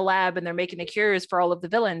they're in the lab and they're making the cures for all of the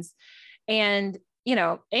villains. And, you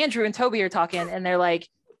know, Andrew and Toby are talking and they're like,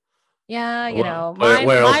 yeah, you know,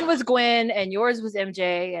 mine was Gwen and yours was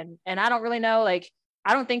MJ. And I don't really know, like,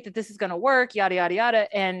 I don't think that this is going to work, yada, yada,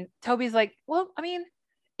 yada. And Toby's like, well, I mean,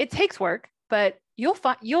 it takes work, but you'll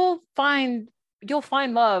find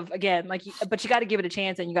love again. Like, but you got to give it a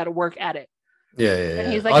chance and you got to work at it. Yeah.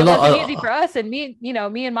 And he's like, it wasn't easy for us. And me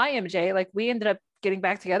and my MJ, like we ended up getting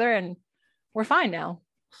back together and we're fine now.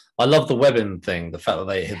 I love the webbing thing. The fact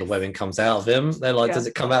that the webbing comes out of him. They're like, does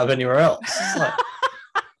it come out of anywhere else? Like,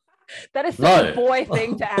 that is such a boy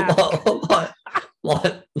thing to ask.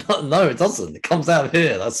 No, it doesn't. It comes out of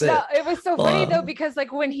here. That's it. No, it was so funny though, because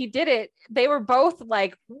like when he did it, they were both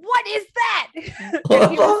like, what is that?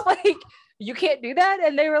 And he was like, you can't do that.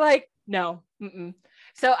 And they were like, no.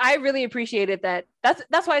 So I really appreciated that.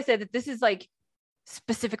 That's why I said that this is like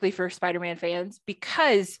specifically for Spider-Man fans,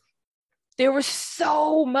 because there was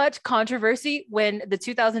so much controversy when the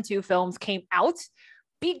 2002 films came out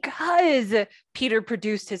because Peter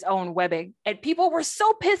produced his own webbing, and people were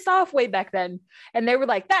so pissed off way back then. And they were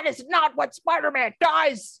like, that is not what Spider-Man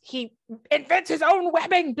does. He invents his own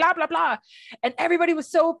webbing, blah, blah, blah. And everybody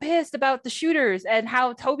was so pissed about the shooters and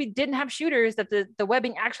how Toby didn't have shooters, that the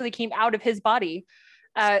webbing actually came out of his body.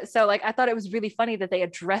 So like, I thought it was really funny that they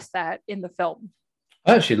addressed that in the film.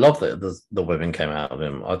 I actually love that the webbing came out of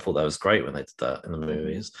him. I thought that was great when they did that in the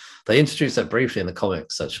movies. They introduced that briefly in the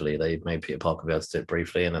comics. Actually, they made Peter Parker be able to do it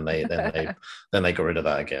briefly, and then they got rid of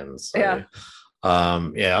that again. So,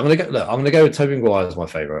 I'm gonna go with Tobey Maguire as my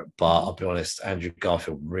favorite, but I'll be honest, Andrew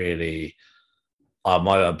Garfield really,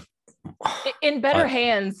 in better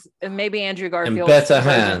hands, maybe Andrew Garfield. In better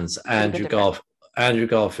hands, Andrew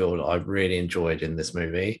Garfield, I really enjoyed in this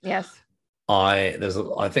movie. Yes. I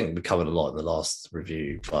think we covered a lot in the last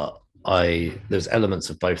review, but there's elements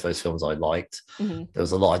of both those films I liked. There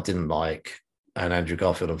was a lot I didn't like, and Andrew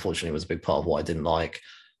Garfield, unfortunately, was a big part of what I didn't like.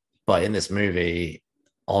 But in this movie,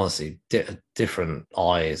 honestly, different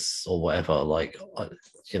eyes or whatever, like, I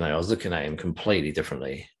was looking at him completely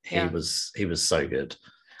differently. He was so good.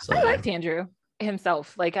 So, I liked Andrew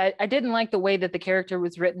himself. Like, I didn't like the way that the character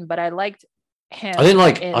was written, but I liked him. I didn't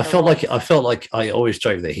like. I felt like I always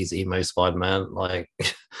joke that he's emo Spider-Man. Like,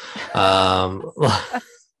 but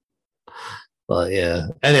yeah.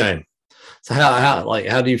 Anyway, so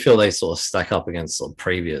how do you feel they sort of stack up against sort of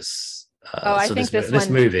previous? I think this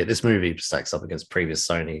movie stacks up against previous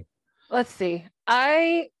Sony. Let's see.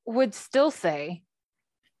 I would still say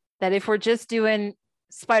that if we're just doing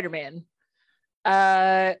Spider-Man,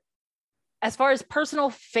 as far as personal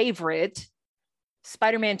favorite,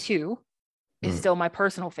 Spider-Man 2 is still my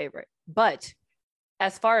personal favorite. But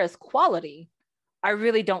as far as quality, I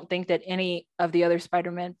really don't think that any of the other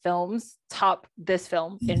Spider-Man films top this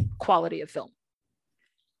film in quality of film.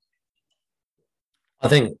 I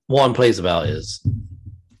think what I'm pleased about is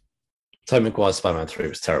Tobey Maguire's Spider-Man 3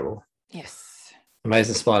 was terrible. Yes.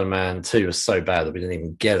 Amazing Spider-Man 2 was so bad that we didn't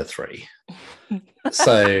even get a 3.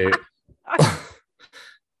 So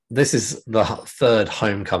this is the third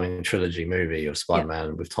Homecoming trilogy movie of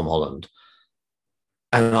Spider-Man with Tom Holland.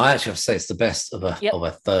 And I actually have to say it's the best of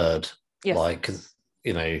a third. Yes. Like, 'cause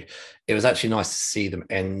you know, it was actually nice to see them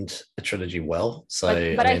end a trilogy well.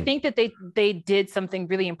 So, but I think that they did something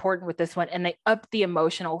really important with this one, and they upped the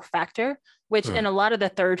emotional factor, which in a lot of the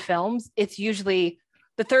third films, it's usually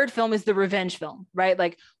the third film is the revenge film, right?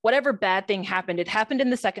 Like whatever bad thing happened, it happened in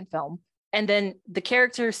the second film. And then the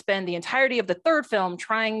characters spend the entirety of the third film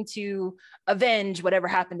trying to avenge whatever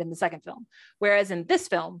happened in the second film. Whereas in this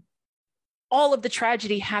film, all of the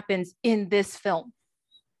tragedy happens in this film.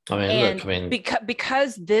 I mean, and look, I mean,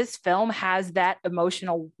 because this film has that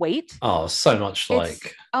emotional weight. Oh, so much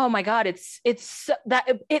like. Oh my God, it's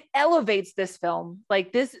that it elevates this film.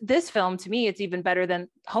 Like this film, to me, it's even better than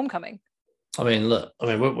Homecoming. I mean, look, I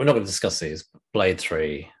mean, we're not going to discuss these. Blade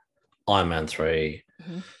 3, Iron Man 3,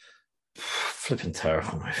 flipping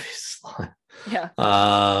terrible movies. Yeah.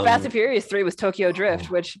 Fast and Furious 3 was Tokyo Drift,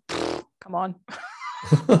 which, come on.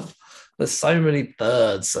 There's so many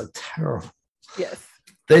thirds, so terrible. Yes.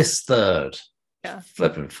 This third,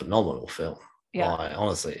 flipping phenomenal film. Yeah. Like,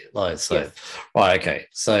 honestly, like, so, yes. Right, okay.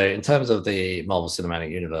 So, in terms of the Marvel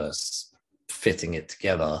Cinematic Universe fitting it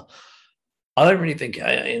together, I don't really think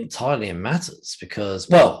entirely it matters because,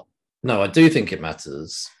 well, no, I do think it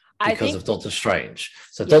matters because of Doctor Strange.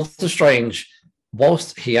 So, Doctor Strange,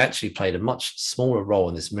 whilst he actually played a much smaller role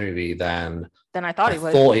in this movie than I thought he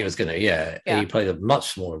would. Thought he was going to, he played a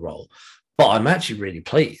much smaller role. But I'm actually really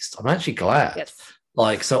pleased. I'm actually glad. Yes.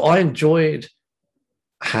 Like, so I enjoyed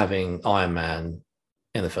having Iron Man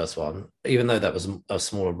in the first one, even though that was a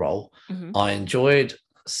smaller role. I enjoyed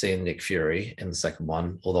seeing Nick Fury in the second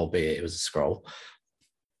one, although albeit it was a scroll.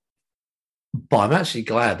 But I'm actually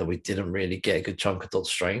glad that we didn't really get a good chunk of Doctor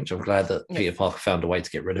Strange. I'm glad that Peter Parker found a way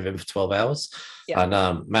to get rid of him for 12 hours. Yeah. And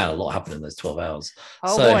man, a lot happened in those 12 hours.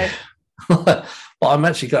 Oh, boy. But I'm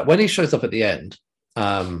actually glad when he shows up at the end.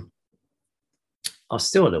 I was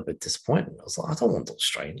still a little bit disappointed. I was like, I don't want Doctor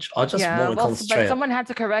Strange. I just want to concentrate. But someone had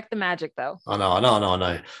to correct the magic, though. I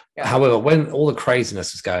know. Yeah. However, when all the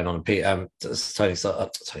craziness was going on, Tony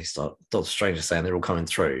Stark, Doctor Strange is saying they're all coming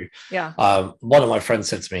through. Yeah. One of my friends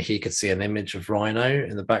said to me he could see an image of Rhino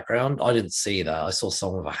in the background. I didn't see that. I saw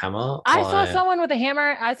someone with a hammer. I saw someone with a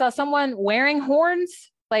hammer. I saw someone wearing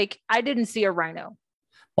horns. Like, I didn't see a Rhino.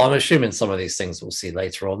 Well, I'm assuming some of these things we'll see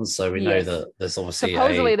later on. So we know that there's obviously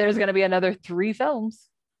supposedly there's going to be another 3 films.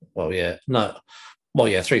 Well, yeah. No. Well,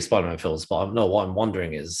 yeah, 3 Spider-Man films. But what I'm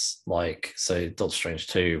wondering is, like, so Doctor Strange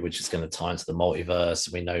 2, which is going to tie into the multiverse.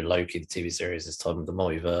 We know Loki, the TV series, is tied into the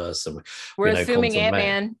multiverse. And we're assuming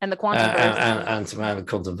Ant-Man and the Quantumverse. And Ant-Man and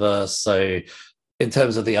Quantumverse. So in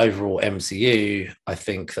terms of the overall MCU, I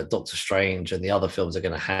think that Doctor Strange and the other films are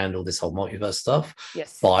going to handle this whole multiverse stuff.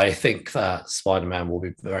 Yes. But I think that Spider-Man will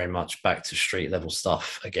be very much back to street level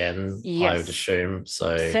stuff again, I would assume.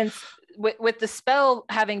 So since with the spell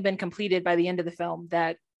having been completed by the end of the film,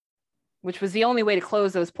 which was the only way to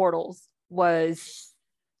close those portals, was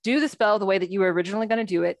do the spell the way that you were originally going to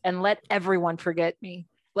do it and let everyone forget me.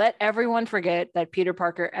 Let everyone forget that Peter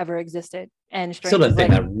Parker ever existed. And Strange still don't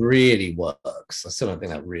think that really works. I still don't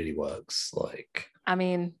think that really works. Like, I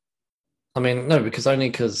mean, no,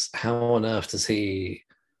 because how on earth does he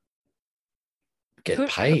get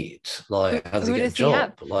paid? Like, how does he get a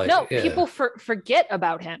job? Like, no, people forget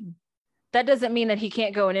about him. That doesn't mean that he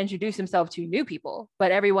can't go and introduce himself to new people,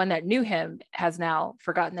 but everyone that knew him has now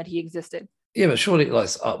forgotten that he existed. Yeah, but surely, like,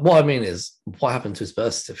 what I mean is, what happened to his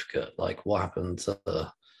birth certificate? Like, what happened to,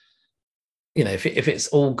 if it's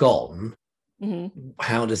all gone,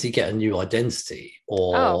 how does he get a new identity?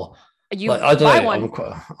 Or I don't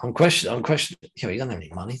know. I'm questioning. He doesn't have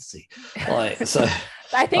any money, does he? Like, so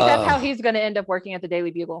I think that's how he's going to end up working at the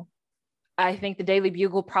Daily Bugle. I think the Daily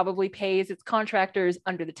Bugle probably pays its contractors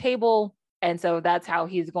under the table. And so that's how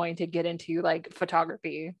he's going to get into like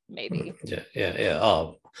photography, maybe. Yeah.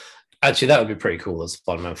 Oh, actually, that would be pretty cool. As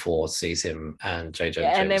Spider-Man 4 sees him and J. Jonah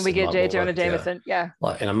Jameson. And then we get J. Jonah Jameson. Yeah.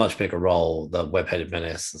 Like in a much bigger role, the web-headed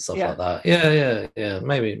menace and stuff like that. Yeah.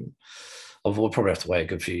 Maybe we'll probably have to wait a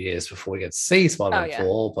good few years before we get to see Spider-Man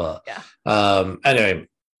 4. But anyway,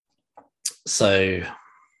 so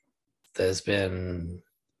there's been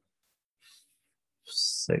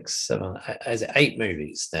 8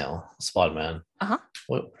 movies now, Spider-Man.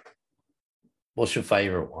 What's your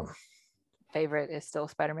favorite one? Favorite is still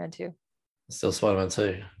Spider-Man 2. Still Spider-Man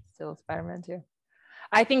 2. Still Spider-Man 2.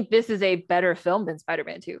 I think this is a better film than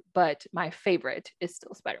Spider-Man 2, but my favorite is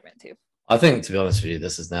still Spider-Man 2. I think, to be honest with you,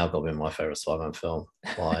 this has now got to be my favorite Spider-Man film.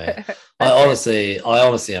 Like, I honestly am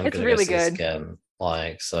going to go see this again.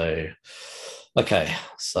 Like, so, okay,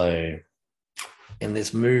 so in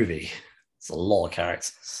this movie, it's a lot of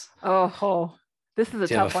characters. Oh, this is a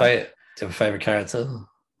tough one. Do you have a favorite character?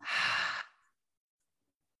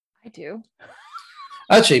 I do.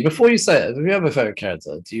 Actually, before you say it, if you have a favorite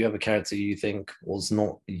character, do you have a character you think was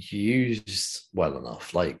not used well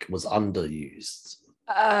enough, like was underused?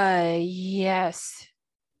 Yes.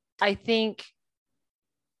 I think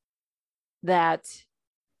that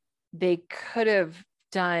they could have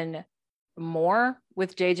done more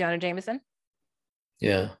with J. Jonah Jameson.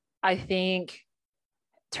 Yeah. I think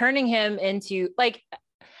turning him into, like,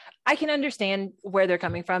 I can understand where they're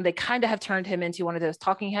coming from. They kind of have turned him into one of those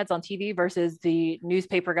talking heads on TV versus the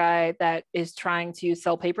newspaper guy that is trying to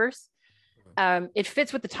sell papers. It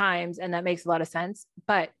fits with the times, and that makes a lot of sense.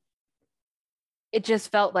 But it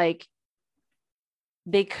just felt like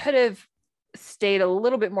they could have stayed a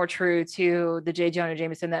little bit more true to the J. Jonah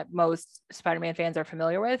Jameson that most Spider-Man fans are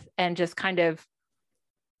familiar with, and just kind of,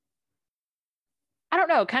 I don't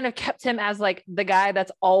know, kind of kept him as like the guy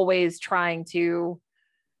that's always trying to,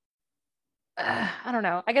 I don't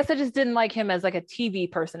know. I guess I just didn't like him as like a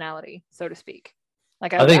TV personality, so to speak.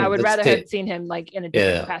 Like I would rather have seen him like in a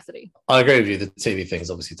different capacity. I agree with you. The TV thing's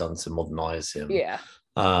obviously done to modernize him. Yeah.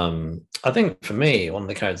 I think for me, one of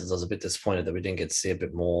the characters I was a bit disappointed that we didn't get to see a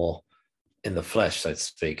bit more in the flesh, so to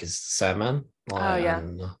speak, is Sandman.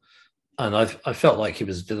 And I felt like he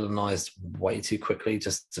was villainized way too quickly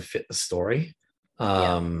just to fit the story.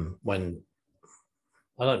 When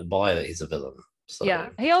I don't buy that he's a villain. So. Yeah,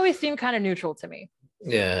 he always seemed kind of neutral to me.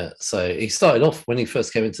 Yeah, so he started off when he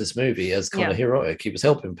first came into this movie as kind of heroic. He was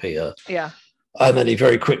helping Peter. Yeah. And then he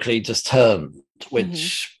very quickly just turned,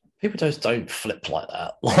 which people just don't flip like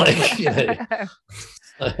that. Like, you know.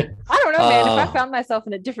 I don't know, man. If I found myself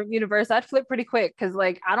in a different universe, I'd flip pretty quick because,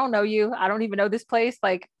 like, I don't know you. I don't even know this place.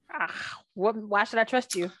 Like, why should I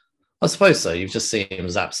trust you? I suppose so. You've just seen him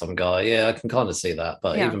zap some guy. Yeah, I can kind of see that.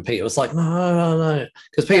 But even Peter was like, no.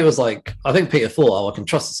 Because Peter was like, I think Peter thought, oh, I can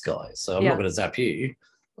trust this guy. So I'm not going to zap you.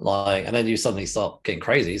 Like, and then you suddenly start getting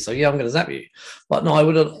crazy. So yeah, I'm going to zap you. But no, I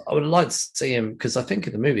would have liked to see him, because I think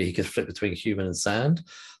in the movie he could flip between human and sand.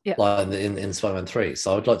 Yeah. Like in Spider-Man 3.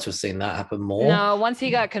 So I'd like to have seen that happen more. No, once he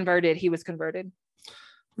got converted, he was converted.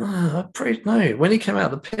 No, when he came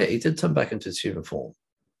out of the pit, he did turn back into his human form.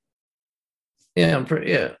 Yeah,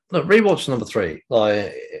 Look, rewatch number 3.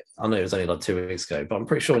 Like, I know it was only like 2 weeks ago, but I'm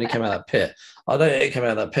pretty sure when he came out of that pit,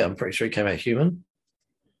 I'm pretty sure he came out human.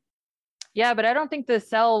 Yeah, but I don't think the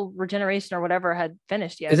cell regeneration or whatever had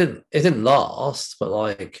finished yet. It didn't last, but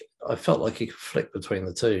like I felt like he could flick between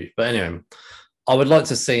the two. But anyway, I would like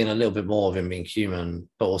to see a little bit more of him being human,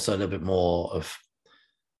 but also a little bit more of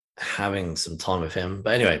having some time with him.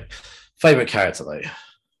 But anyway, favorite character though.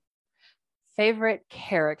 Favorite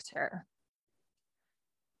character.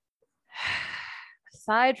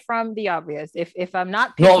 Aside from the obvious, if I'm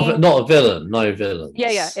not picking... not a villain, no villains.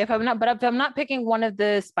 Yeah. If I'm not picking one of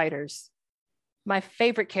the spiders, my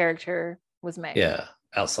favorite character was May. Yeah,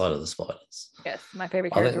 outside of the spiders. Yes, my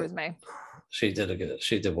favorite character was May. She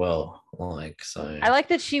did well. Like, so I like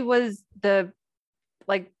that she was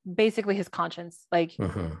basically his conscience. Like,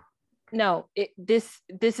 no, this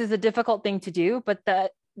is a difficult thing to do, but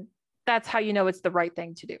that's how you know it's the right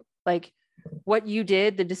thing to do. Like, what you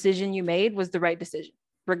did, the decision you made was the right decision,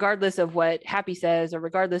 regardless of what Happy says or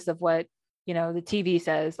regardless of what, the TV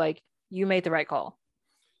says. Like, you made the right call.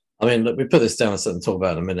 I mean, look, we put this down and talk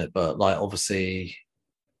about it in a minute, but like, obviously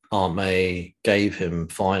Aunt May gave him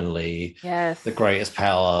finally the greatest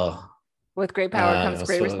power. With great power comes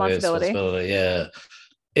great responsibility. Yeah.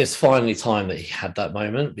 It's finally time that he had that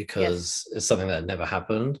moment, because it's something that never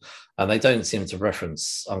happened. And they don't seem to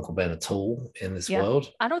reference Uncle Ben at all in this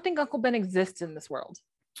world. I don't think Uncle Ben exists in this world.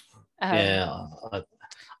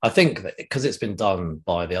 I think because it's been done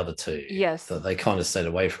by the other two, that they kind of stayed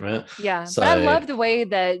away from it. Yeah, so, but I love the way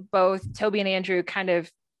that both Toby and Andrew kind of,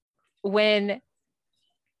 when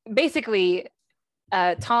basically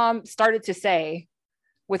Tom started to say,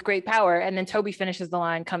 with great power, and then Toby finishes the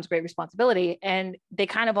line, comes great responsibility, and they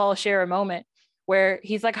kind of all share a moment where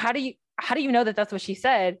he's like, how do you know that that's what she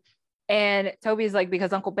said? And Toby's like,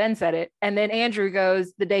 because Uncle Ben said it. And then Andrew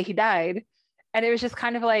goes, the day he died. And it was just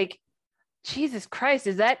kind of like, Jesus Christ,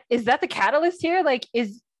 is that the catalyst here? Like,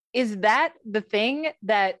 is that the thing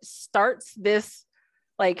that starts this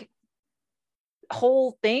like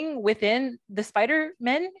whole thing within the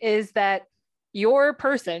Spider-Men? Is that your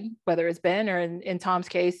person, whether it's Ben or in Tom's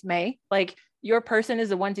case, May, like, your person is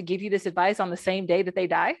the one to give you this advice on the same day that they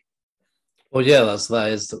die? Well, yeah, that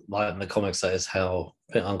is like in the comics, that is how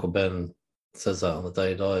Uncle Ben says that on the day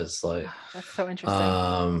he dies. Like, that's so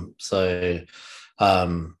interesting.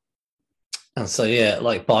 And so yeah,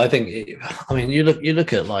 like, but I think you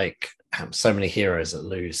look at like so many heroes that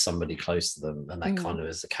lose somebody close to them, and that kind of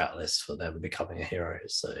is the catalyst for them becoming a hero.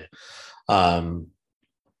 So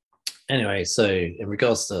Anyway, so in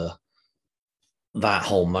regards to that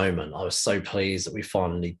whole moment, I was so pleased that we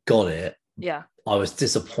finally got it. Yeah. I was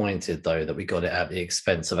disappointed though that we got it at the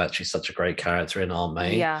expense of actually such a great character in Aunt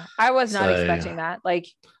May. Yeah, I was not expecting that. Like,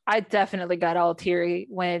 I definitely got all teary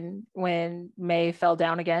when May fell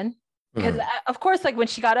down again. Because of course, like when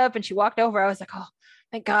she got up and she walked over, I was like, oh,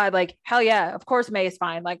 thank God, like hell yeah, of course May is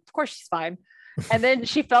fine. Like, of course she's fine. And then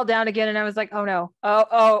she fell down again, and I was like, oh no,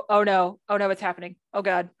 oh no, it's happening. Oh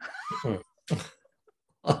God.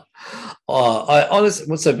 I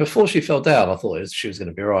honestly, so before she fell down, I thought she was going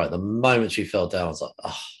to be right. The moment she fell down, I was like,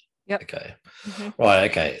 oh, yep. Okay. Right.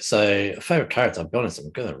 Okay. So, favorite character, I'll be honest,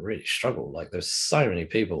 I'm going to really struggle. Like, there's so many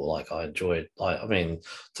people like I enjoyed. Like, I mean,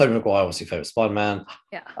 Tobey Maguire, obviously, favorite Spider-Man.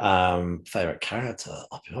 Yeah. Favorite character,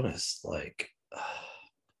 I'll be honest, like,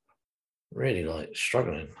 really like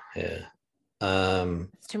struggling here.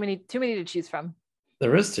 It's too many to choose from.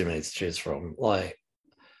 There is too many to choose from. Like,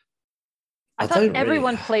 I thought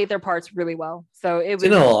everyone played their parts really well. So it was,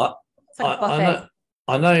 you know, it's like a buffet.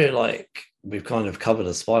 I know, like, we've kind of covered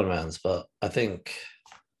the Spider-Mans, but I think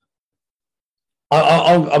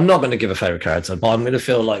I'm not going to give a favorite character, but I'm going to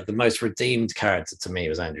feel like the most redeemed character to me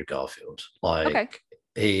was Andrew Garfield. Like,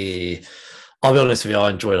 I'll be honest with you,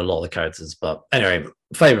 I enjoyed a lot of the characters, but anyway,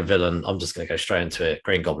 favorite villain, I'm just going to go straight into it.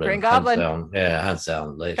 Green Goblin. Hands down. Yeah, hands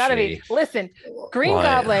down. Literally. Gotta be. Listen, Green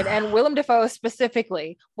Goblin and Willem Dafoe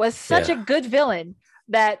specifically was such a good villain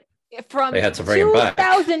that from they had to bring him back.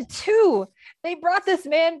 2002, they brought this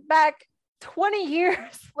man back 20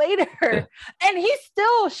 years later, and he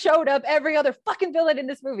still showed up every other fucking villain in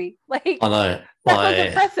this movie. Like, I know. That was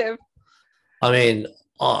impressive. I mean,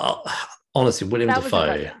 honestly, Willem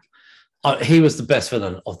Dafoe, he was the best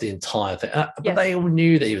villain of the entire thing. But they all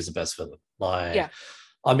knew that he was the best villain. Like,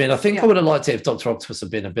 I mean, I think I would have liked it if Dr. Octopus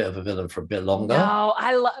had been a bit of a villain for a bit longer. No,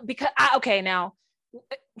 I love because now.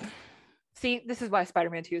 See, this is why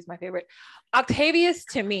Spider-Man 2 is my favorite. Octavius,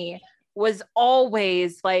 to me, was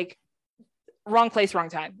always like wrong place, wrong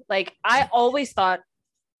time. Like, I always thought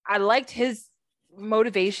I liked his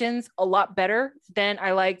motivations a lot better than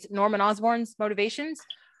I liked Norman Osborn's motivations.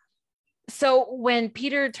 So when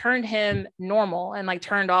Peter turned him normal and like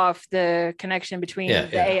turned off the connection between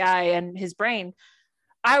the AI and his brain,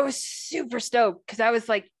 I was super stoked because I was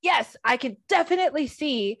like, yes, I can definitely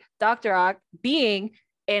see Dr. Ock being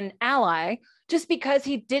an ally, just because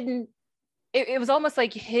he didn't, it was almost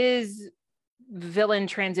like his villain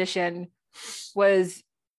transition was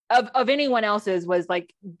of anyone else's was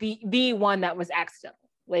like the one that was accidental.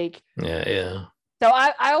 Like, so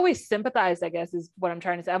I always sympathized, I guess is what I'm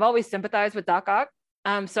trying to say. I've always sympathized with Doc Ock.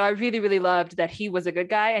 So I really, really loved that he was a good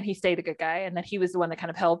guy and he stayed a good guy, and that he was the one that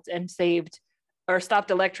kind of helped and saved or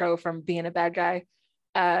stopped Electro from being a bad guy.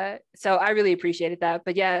 So I really appreciated that.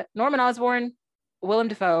 But yeah, Norman Osborn, Willem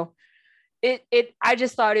Dafoe, I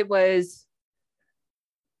just thought it was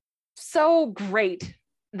so great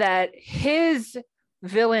that his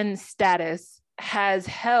villain status has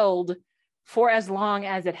held for as long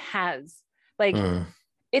as it has. Like,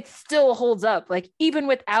 it still holds up. Like, even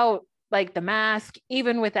without like the mask,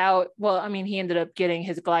 even without, well, I mean, he ended up getting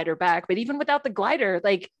his glider back, but even without the glider,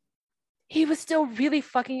 like, he was still really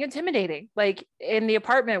fucking intimidating. Like, in the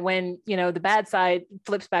apartment when, you know, the bad side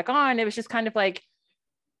flips back on, it was just kind of like,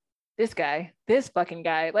 this fucking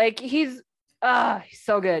guy, like, he's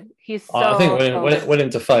so good. He's so I think Willem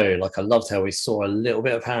Dafoe, like, I loved how we saw a little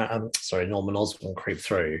bit of Norman Osborn creep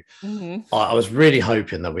through. I was really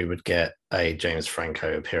hoping that we would get a James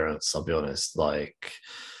Franco appearance, I'll be honest. Like,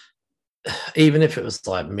 even if it was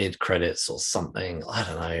like mid-credits or something, I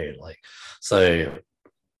don't know. Like, so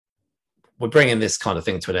we're bringing this kind of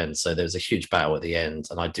thing to an end. So there's a huge battle at the end,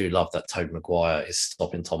 and I do love that Tobey Maguire is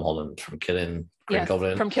stopping Tom Holland from killing Green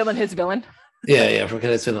Goblin. From killing his villain. From killing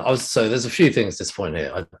his villain. So there's a few things disappointing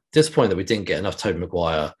here. I'm disappointed that we didn't get enough Tobey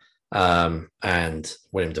Maguire and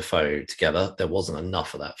Willem Dafoe together. There wasn't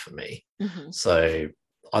enough of that for me. So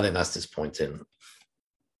I think that's disappointing.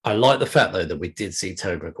 I like the fact, though, that we did see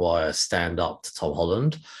Tobey Maguire stand up to Tom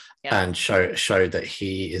Holland and show that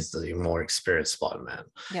he is the more experienced Spider-Man.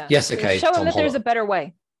 Yes, okay. Show him that there's a better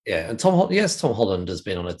way. Yeah, and Tom Holland has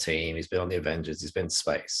been on a team. He's been on the Avengers. He's been to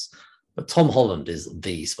space. But Tom Holland is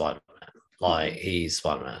the Spider-Man. Like, he's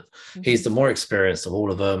Spider-Man. He's the more experienced of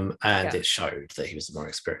all of them, and it showed that he was the more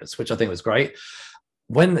experienced, which I think was great.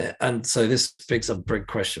 And so this begs a big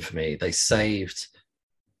question for me. They saved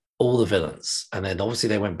all the villains, and then obviously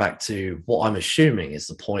they went back to what I'm assuming is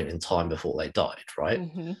the point in time before they died,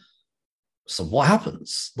 right? So what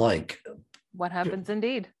happens? Like, what happens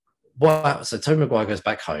indeed? well, so Tobey Maguire goes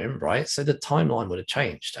back home, right? So the timeline would have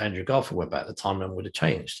changed. Andrew Garfield went back, the timeline would have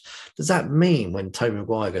changed. Does that mean when Tobey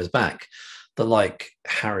Maguire goes back that like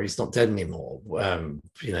Harry's not dead anymore?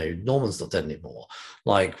 Norman's not dead anymore.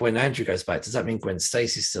 Like when Andrew goes back, does that mean Gwen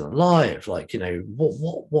Stacy's still alive? Like,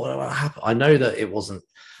 what happened? I know that it wasn't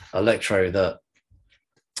Electro that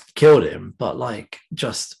killed him, but like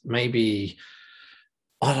just maybe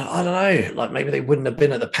I don't know, like maybe they wouldn't have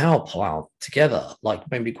been at the power plant together. Like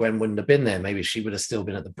maybe Gwen wouldn't have been there. Maybe she would have still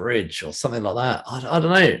been at the bridge or something like that. I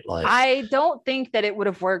don't know. Like I don't think that it would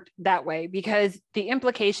have worked that way, because the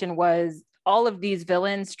implication was all of these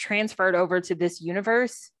villains transferred over to this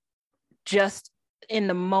universe just in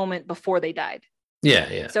the moment before they died.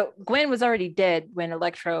 Yeah. So Gwen was already dead when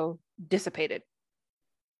Electro dissipated.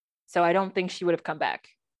 So I don't think she would have come back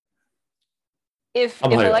if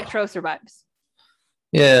Electro survives.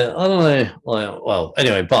 Yeah, I don't know. Well,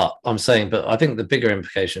 anyway, but I think the bigger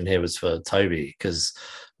implication here was for Toby, because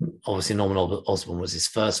obviously Norman Osborn was his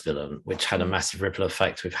first villain, which had a massive ripple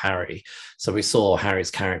effect with Harry. So we saw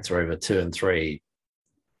Harry's character over 2 and 3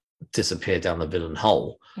 disappear down the villain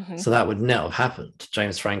hole. Mm-hmm. So that would not have happened.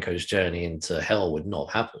 James Franco's journey into hell would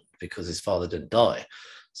not have happened because his father didn't die.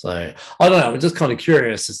 So I don't know. I'm just kind of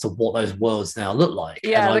curious as to what those worlds now look like.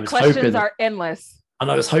 Yeah, the questions are endless. And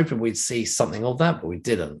I was hoping we'd see something of that, but we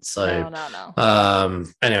didn't. So no.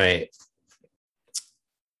 Anyway,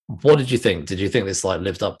 what did you think? Did you think this like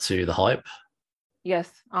lived up to the hype? Yes,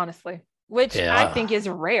 honestly, which I think is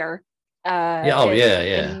rare.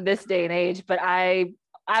 In this day and age, but I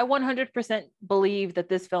 100% believe that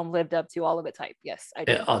this film lived up to all of its hype. Yes, I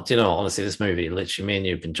do. Yeah, do you know, honestly, this movie, literally, me and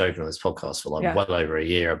you have been joking on this podcast for like well over a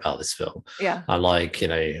year about this film. Yeah. I like,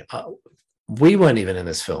 we weren't even in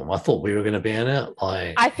this film. I thought we were going to be in it.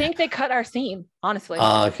 Like, I think they cut our scene, honestly.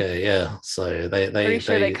 Okay, yeah. So they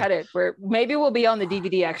sure they cut it. Maybe we'll be on the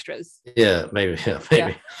DVD extras. Yeah, maybe.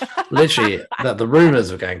 Yeah. Literally, the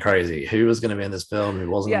rumors were going crazy. Who was going to be in this film? Who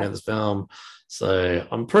wasn't going to be in this film? So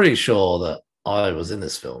I'm pretty sure that I was in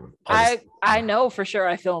this film. I know for sure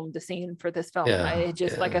I filmed the scene for this film. Yeah,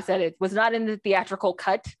 like I said, it was not in the theatrical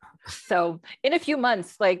cut. So in a few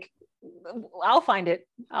months, like, I'll find it.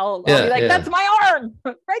 I'll be like, that's my arm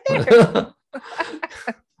right there.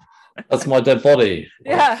 That's my dead body.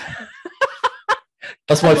 Yeah.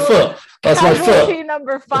 That's my foot. That's my foot.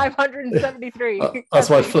 Number 573. That's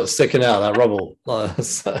my foot sticking out of that rubble.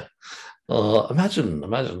 Imagine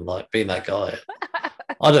like being that guy.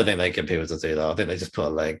 I don't think they get people to do that. I think they just put a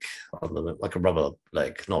leg on them, like a rubber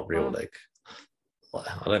leg, not real leg.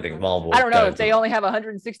 I don't think Marvel. I don't know if they only have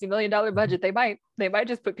 $160 million budget. They might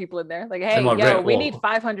just put people in there. Like, hey, we need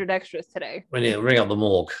 500 extras today. We need to ring up the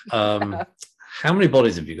morgue. How many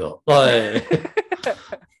bodies have you got?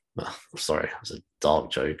 Sorry, it was a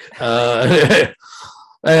dark joke.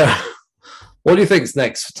 What do you think's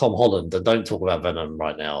next for Tom Holland? And don't talk about Venom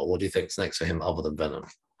right now. What do you think's next for him other than Venom?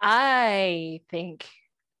 I think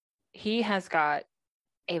he has got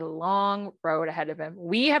a long road ahead of him.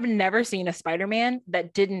 We have never seen a Spider-Man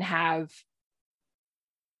that didn't have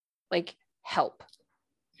like help,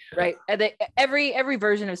 right? Every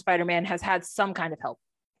version of Spider-Man has had some kind of help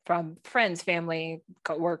from friends, family,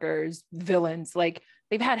 co-workers, villains. Like,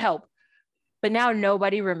 they've had help, but now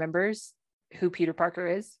nobody remembers who Peter Parker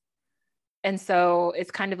is. And so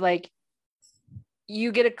it's kind of like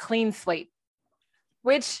you get a clean slate,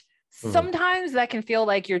 which sometimes that can feel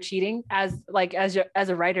like you're cheating as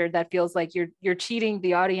a writer. That feels like you're cheating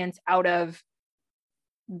the audience out of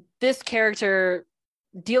this character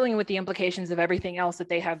dealing with the implications of everything else that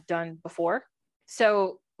they have done before.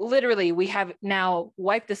 So literally, we have now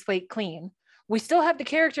wiped the slate clean. We still have the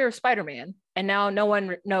character of Spider-Man, and now no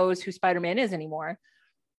one knows who Spider-Man is anymore,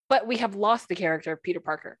 but we have lost the character of Peter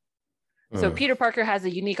Parker. So Peter Parker has a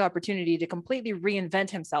unique opportunity to completely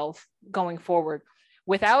reinvent himself going forward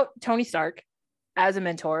without Tony Stark as a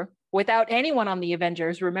mentor, without anyone on the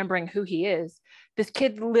Avengers remembering who he is. This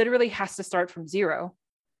kid literally has to start from zero.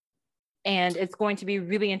 And it's going to be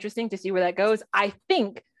really interesting to see where that goes. I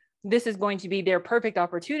think this is going to be their perfect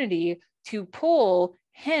opportunity to pull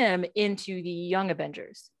him into the Young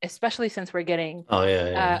Avengers, especially since we're getting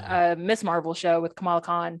a Miss Marvel show with Kamala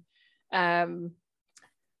Khan.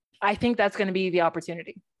 I think that's going to be the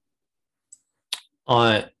opportunity.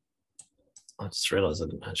 I just realized I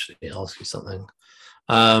didn't actually ask you something.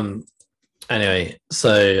 Anyway,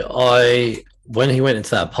 so when he went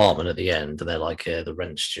into that apartment at the end, and they're like, the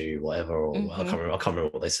rent's due, whatever, or I can't remember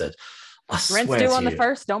what they said. Rent's due on the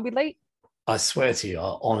 1st. Don't be late. I swear to you,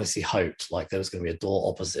 I honestly hoped like there was going to be a door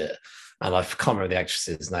opposite, and I can't remember the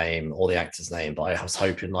actress's name or the actor's name, but I was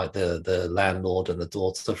hoping like the landlord and the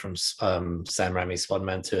daughter from Sam Raimi's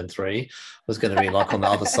Spider-Man 2 and 3 was going to be like on the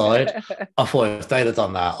other side. I thought if they'd have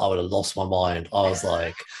done that, I would have lost my mind. I was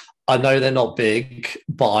like, I know they're not big,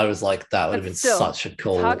 but I was like, that would have been such a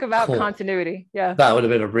cool talk about continuity. Yeah, that would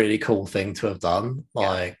have been a really cool thing to have done,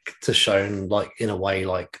 like to show like in a way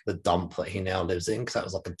like the dump that he now lives in, because that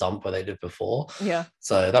was like a dump where they lived before. Yeah,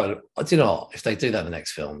 so that would, do you know what, if they do that in the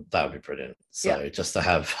next film, that would be brilliant. So just to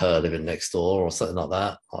have her living next door or something like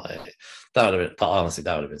that, like that would have been, but honestly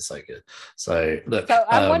that would have been so good. So look, so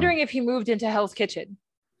I'm wondering if he moved into Hell's Kitchen,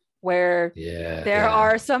 where there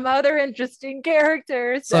are some other interesting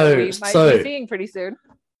characters that we might be seeing pretty soon.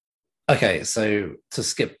 Okay, so to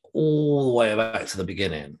skip all the way back to the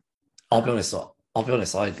beginning, I'll be honest,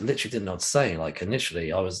 I literally didn't know what to say. Like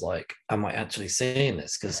initially I was like, am I actually seeing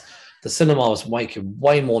this? Because the cinema was making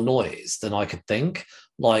way more noise than I could think.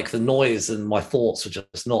 Like the noise and my thoughts were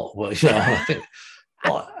just not, well, you know, I think.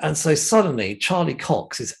 And so suddenly Charlie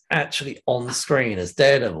Cox is actually on screen as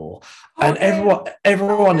Daredevil, and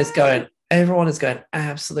everyone is going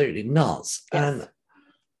absolutely nuts. And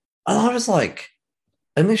I was like,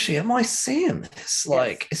 initially, am I seeing this?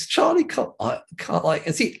 Like, is Charlie Cox? I can't, like,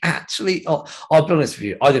 is he actually? Oh, I'll be honest with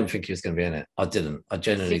you, I didn't think he was going to be in it. I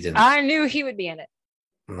genuinely didn't. I knew he would be in it.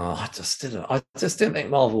 No, I just didn't think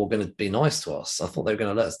Marvel were going to be nice to us. I thought they were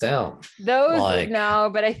going to let us down. No,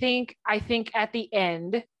 but I think at the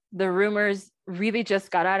end, the rumors really just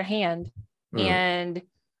got out of hand, and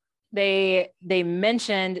they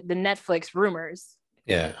mentioned the Netflix rumors.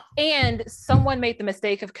 Yeah. And someone made the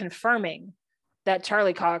mistake of confirming that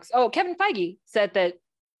Charlie Cox. Oh, Kevin Feige said that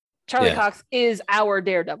Charlie Cox is our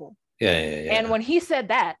Daredevil. Yeah. And when he said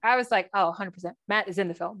that, I was like, oh, 100%. Matt is in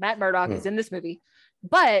the film. Matt Murdock is in this movie.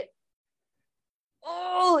 But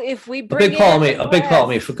if we bring a big part of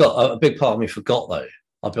me forgot though.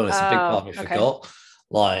 I'll be honest, a big part of me forgot.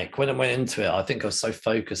 Like when I went into it, I think I was so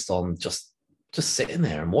focused on just sitting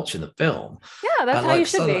there and watching the film. Yeah, that's how you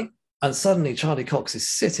should be. And suddenly Charlie Cox is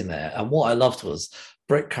sitting there, and what I loved was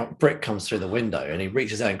Brick comes through the window and he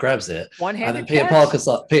reaches out and grabs it. One-handed and then Peter Parker's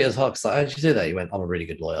like, how did you do that? He went, I'm a really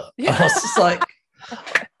good lawyer. Yeah. I was just like,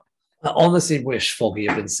 I honestly wish Foggy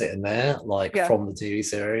had been sitting there, like from the TV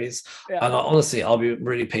series. Yeah. And I'll be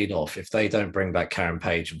really peed off if they don't bring back Karen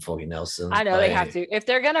Page and Foggy Nelson. I know they have to. If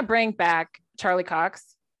they're gonna bring back Charlie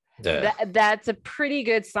Cox, that's a pretty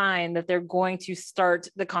good sign that they're going to start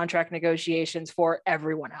the contract negotiations for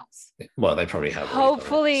everyone else. Well, they probably have.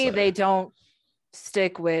 Hopefully, they don't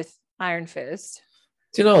stick with Iron Fist.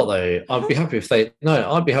 Do you know what though? I'd be happy if they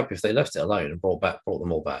left it alone and brought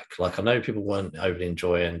them all back. Like I know people weren't overly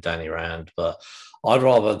enjoying Danny Rand, but I'd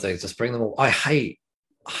rather they just bring them all. I hate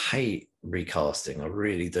recasting. I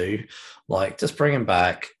really do. Like just bring him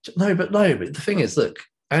back. No, but the thing is, look,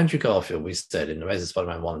 Andrew Garfield, we said in Amazing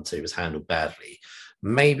Spider-Man 1 and 2 was handled badly.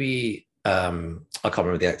 Maybe I can't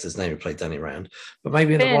remember the actor's name who played Danny Rand, but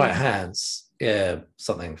maybe in the right hands. Yeah,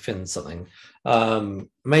 Finn something.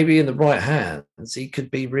 Maybe in the right hands, he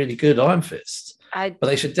could be really good Iron Fist. But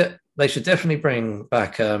they should definitely bring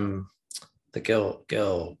back the girl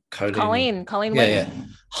Colleen. Yeah,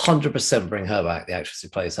 100% bring her back. The actress who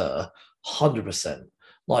plays her, 100%.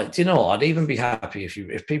 Like, do you know what? I'd even be happy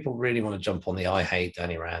if people really want to jump on the I hate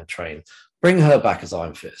Danny Rand train, bring her back as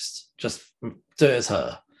Iron Fist. Just do it as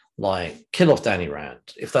her. Like, kill off Danny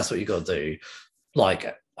Rand if that's what you got to do.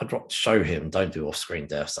 Like. I'd show him, don't do off-screen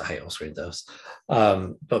deaths. I hate off-screen deaths.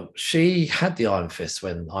 But she had the Iron Fist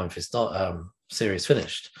when Iron Fist series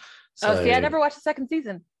finished. So, I never watched the second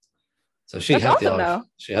season. So she had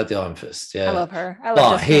the Iron Fist. Yeah, I love her. I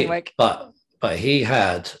love Justin Wick. But he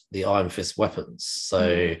had the Iron Fist weapons.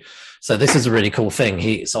 So this is a really cool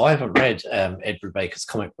thing. So I haven't read Ed Brubaker's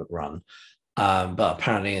comic book run. But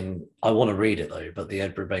apparently, I want to read it though. But the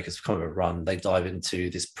Ed Brubaker's comic book run, they dive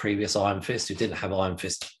into this previous Iron Fist who didn't have Iron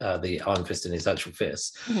Fist, the Iron Fist in his actual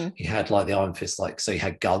fist. Mm-hmm. He had like the Iron Fist, so he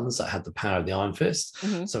had guns that had the power of the Iron Fist.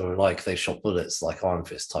 Mm-hmm. So like they shot bullets like Iron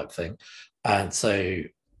Fist type thing. And so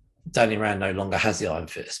Danny Rand no longer has the Iron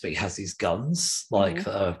Fist, but he has these guns that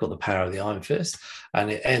have got the power of the Iron Fist.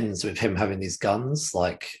 And it ends with him having these guns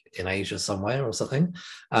like in Asia somewhere or something.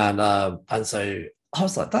 And so I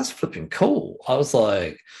was like, that's flipping cool. I was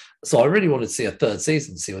like, so I really wanted to see a third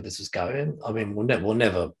season to see where this was going. I mean, we'll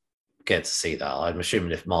never get to see that. I'm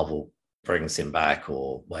assuming if Marvel brings him back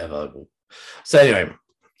or whatever. So anyway,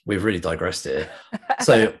 we've really digressed here.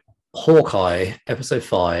 So Hawkeye episode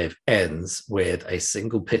 5 ends with a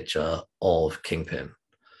single picture of Kingpin.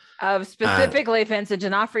 Of specifically Vincent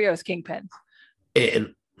D'Onofrio's Kingpin.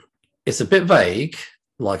 it's a bit vague.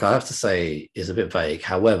 Like I have to say, it's a bit vague.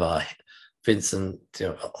 However, Vincent,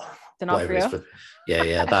 whatever it is, D'Onofrio. but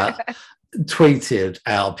yeah, that tweeted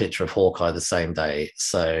out a picture of Hawkeye the same day.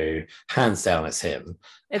 So hands down, it's him.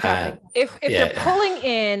 It's happening. If yeah. they're pulling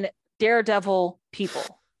in Daredevil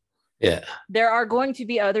people, yeah, there are going to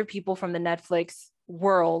be other people from the Netflix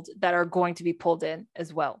world that are going to be pulled in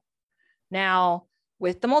as well. Now,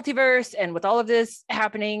 with the multiverse and with all of this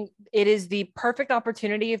happening, it is the perfect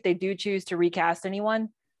opportunity if they do choose to recast anyone.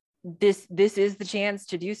 This is the chance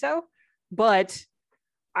to do so. But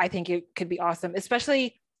I think it could be awesome,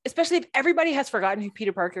 especially if everybody has forgotten who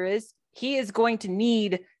Peter Parker is. He is going to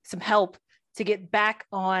need some help to get back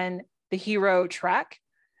on the hero track.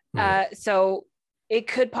 So it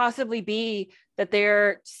could possibly be that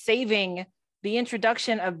they're saving the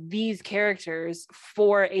introduction of these characters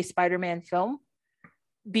for a Spider-Man film,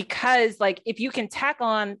 because like if you can tack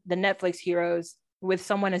on the Netflix heroes with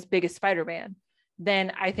someone as big as Spider-Man,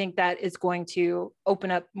 then I think that is going to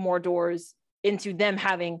open up more doors into them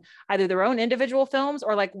having either their own individual films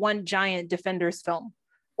or like one giant Defenders film,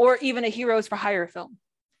 or even a Heroes for Hire film.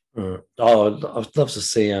 I'd love to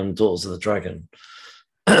see Daughters of the Dragon.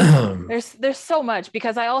 There's so much,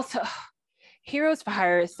 because I also Heroes for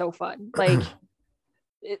Hire is so fun. Like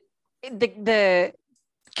the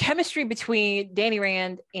chemistry between Danny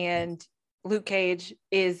Rand and Luke Cage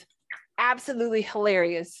is absolutely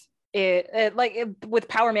hilarious. With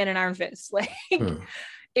Power Man and Iron Fist, like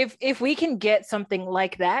if we can get something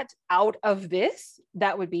like that out of this,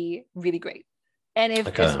 that would be really great. And if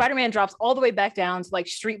Spider-Man drops all the way back down to like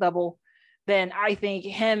street level, then I think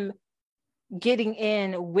him getting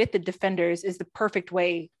in with the Defenders is the perfect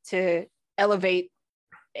way to elevate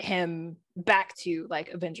him back to like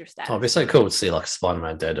Avenger status. It'd be so cool to see like a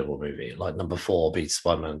Spider-Man Daredevil movie, like number 4 beats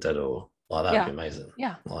Spider-Man Daredevil. Like that'd be amazing.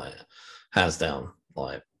 Yeah, like hands down.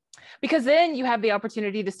 Like because then you have the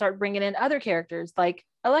opportunity to start bringing in other characters like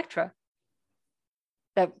Elektra.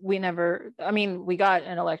 That we got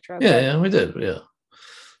an Elektra. Yeah, we did. Yeah.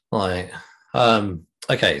 Like,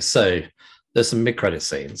 okay, so there's some mid-credit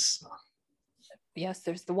scenes. Yes,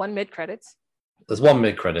 there's the one mid-credits. There's one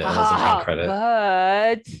mid-credit and there's a main credit.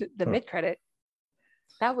 But the mid-credit,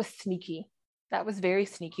 that was sneaky. That was very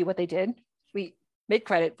sneaky what they did.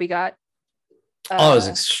 Mid-credit, we got... I was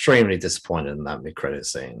extremely disappointed in that mid-credit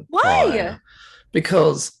scene. Why?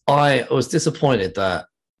 Because I was disappointed that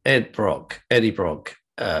Eddie Brock,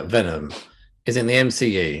 Venom, is in the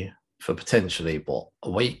MCU for potentially, a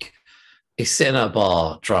week. He's sitting at a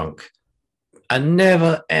bar drunk and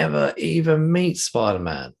never, ever even meets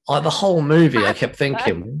Spider-Man. Like the whole movie, I kept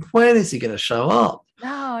thinking, when is he going to show up?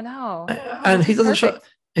 No. And he doesn't show.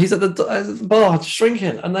 He's at the bar just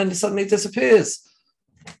drinking, and then he suddenly disappears.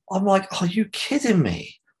 I'm like, are you kidding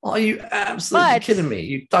me? Are you absolutely kidding me?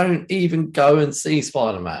 You don't even go and see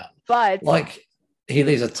Spider-Man. But like, he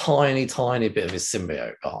leaves a tiny, tiny bit of his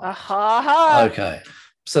symbiote behind. Okay.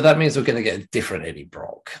 So that means we're going to get a different Eddie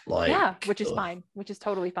Brock. Which is fine. Which is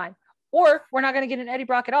totally fine. Or we're not going to get an Eddie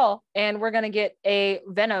Brock at all, and we're going to get a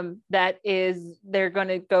Venom they're going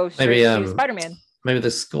to go straight to Spider-Man. Maybe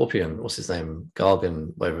the Scorpion, what's his name?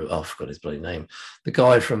 Gargan, whatever. I forgot his bloody name. The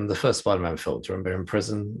guy from the first Spider-Man film. Do you remember in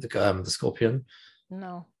prison? The Scorpion?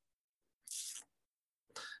 No.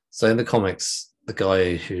 So in the comics, the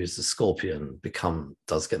guy who's the Scorpion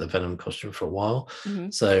does get the Venom costume for a while.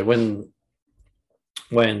 Mm-hmm. So when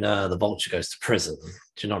the Vulture goes to prison,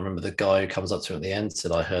 do you not remember the guy who comes up to him at the end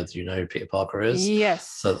said, "I heard you know who Peter Parker is"? Yes.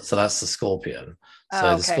 So that's the Scorpion.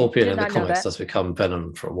 So the Scorpion in the comics does become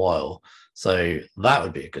Venom for a while. So that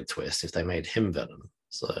would be a good twist if they made him Venom.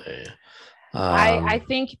 So I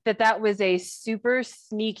think that was a super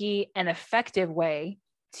sneaky and effective way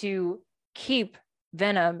to keep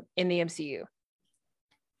Venom in the MCU.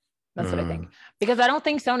 That's what I think. Because I don't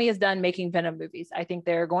think Sony is done making Venom movies. I think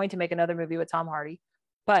they're going to make another movie with Tom Hardy.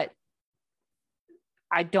 But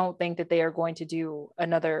I don't think that they are going to do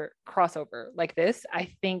another crossover like this.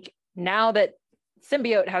 I think now that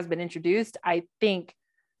Symbiote has been introduced, I think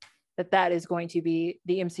that is going to be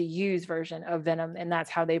the MCU's version of Venom, and that's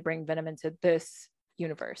how they bring Venom into this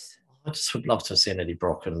universe. I just would love to have seen Eddie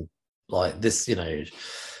Brock and like this,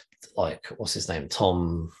 like what's his name?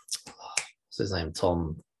 Tom.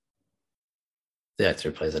 The actor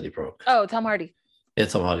who plays Eddie Brock. Oh, Tom Hardy. Yeah,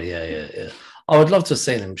 Tom Hardy. Yeah. I would love to have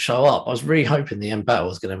seen him show up. I was really hoping the end battle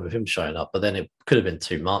was going to end with him showing up, but then it could have been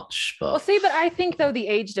too much. But I think though the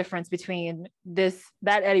age difference between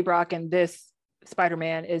that Eddie Brock and this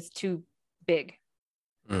Spider-Man is too big.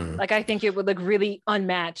 Like I think it would look really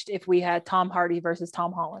unmatched if we had Tom Hardy versus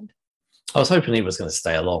Tom Holland. I was hoping he was going to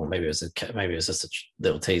stay along. Maybe it was just a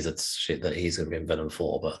little teaser shit that he's going to be in Venom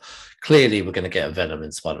 4, but clearly we're going to get a Venom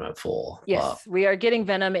in Spider-Man 4. Yes, we are getting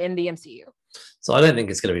Venom in the MCU. So I don't think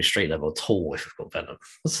it's going to be street level at all if we've got Venom.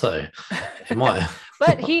 So it might.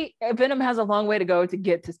 But Venom has a long way to go to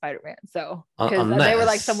get to Spider-Man. So because they were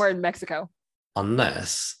like somewhere in Mexico.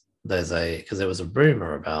 Unless because there was a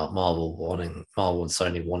rumor about Marvel and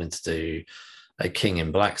Sony wanting to do a King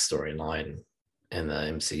in Black storyline in the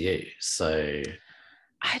MCU. So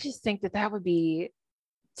I just think that would be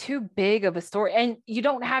too big of a story, and you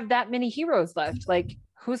don't have that many heroes left. Like,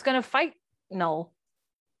 who's gonna fight Null?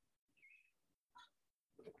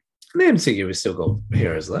 The MCU has still got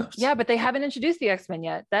heroes left. Yeah, but they haven't introduced the X-Men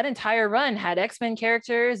yet. That entire run had X-Men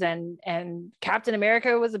characters, and Captain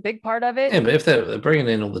America was a big part of it. Yeah, but if they're bringing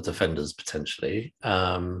in all the Defenders potentially,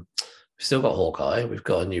 we've still got Hawkeye. We've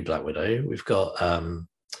got a new Black Widow. We've got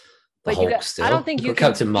the Hulk still. I don't think you can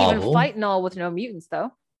Captain Marvel. Even fight Null with no mutants,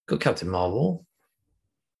 though. Got Captain Marvel.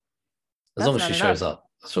 As long as she shows up.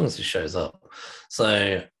 As long as she shows up.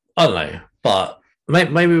 So I don't know, but.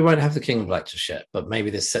 Maybe we won't have the King of Black just yet, but maybe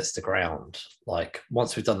this sets the ground. Like,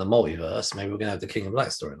 once we've done the multiverse, maybe we're going to have the King of Black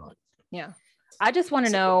storyline. Yeah. I just want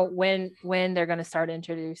to know when they're going to start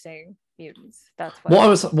introducing mutants. That's what I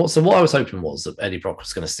was hoping was that Eddie Brock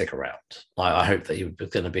was going to stick around. I hope that he was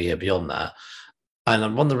going to be here beyond that.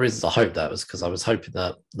 And one of the reasons I hoped that was because I was hoping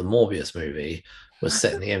that the Morbius movie was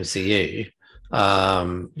set in the MCU.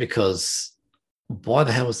 Because why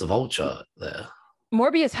the hell was the Vulture there?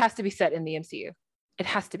 Morbius has to be set in the MCU. It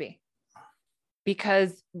has to be,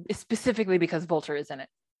 specifically because Vulture is in it.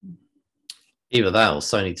 Either that or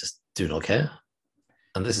Sony just do not care,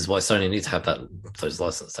 and this is why Sony needs to have those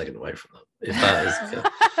licenses taken away from them. If that is,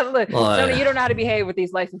 look, Sony, you don't know how to behave with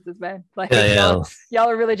these licenses, man. Like, y'all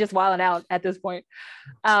are really just wilding out at this point.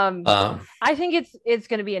 I think it's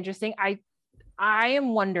going to be interesting. I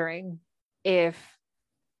am wondering if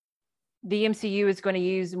the MCU is going to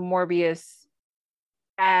use Morbius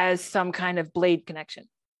as some kind of Blade connection.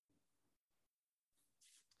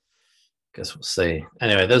 Guess we'll see.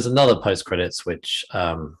 Anyway, there's another post credits, which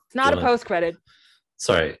it's not a post credit.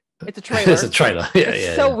 Sorry, it's a trailer. It's a trailer.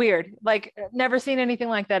 It's so weird. Like, never seen anything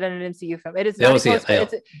like that in an MCU film. It is they not obviously,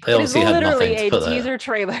 it is literally a teaser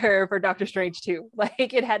trailer for Doctor Strange 2.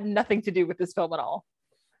 Like, it had nothing to do with this film at all.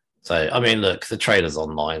 So, I mean, look, the trailer's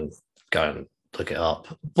online. Go and look it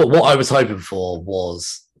up. But what I was hoping for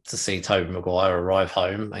was to see Tobey Maguire arrive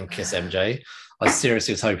home and kiss MJ. I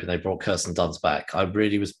seriously was hoping they brought Kirsten Dunst back. I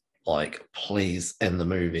really was like, please end the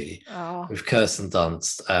movie with Kirsten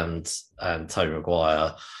Dunst and Tobey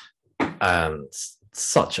Maguire, and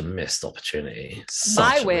such a missed opportunity.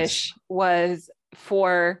 My wish was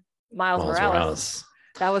for Miles Morales.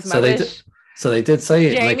 That was my wish. So they did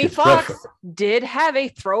say Jamie Foxx did have a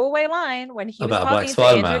throwaway line when he was talking to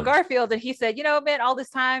Andrew Garfield, and he said, "You know, man, all this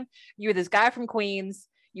time you were this guy from Queens.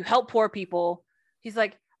 You help poor people." He's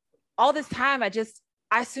like, all this time, I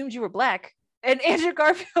assumed you were black. And Andrew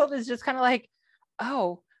Garfield is just kind of like,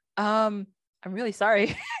 oh, I'm really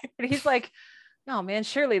sorry. And he's like, no, man,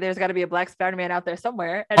 surely there's got to be a black Spider-Man out there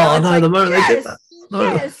somewhere. And the moment they did that.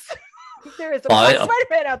 Yes, there is a black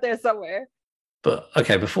Spider-Man out there somewhere. But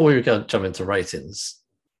okay, before we jump into ratings,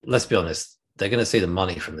 let's be honest, they're going to see the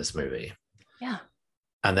money from this movie. Yeah.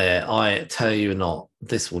 And I tell you not,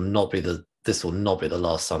 this will not be the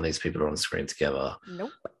last time these people are on screen together.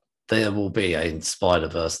 Nope. There will be a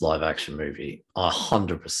Spider-Verse live action movie,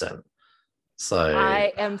 100%. So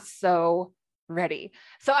I am so ready.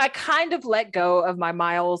 So I kind of let go of my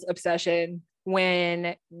Miles obsession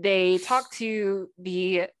when they talked to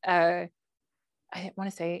the I want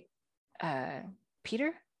to say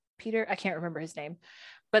Peter, I can't remember his name,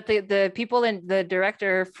 but the people in the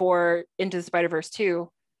director for Into the Spider-Verse 2,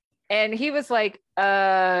 and he was like,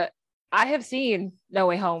 I have seen No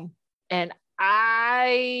Way Home, and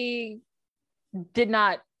I did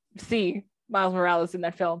not see Miles Morales in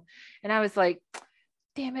that film. And I was like,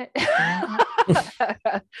 damn it.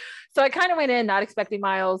 So I kind of went in not expecting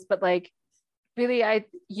Miles, but like, really,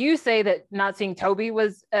 you say that not seeing Toby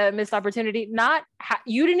was a missed opportunity.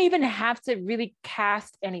 You didn't even have to really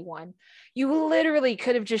cast anyone. You literally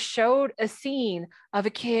could have just showed a scene of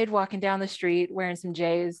a kid walking down the street wearing some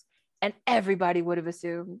J's, and everybody would have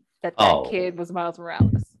assumed that kid was Miles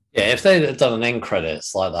Morales. Yeah, if they'd have done an end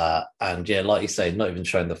credits like that, and yeah, like you say, not even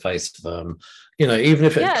showing the face of them, even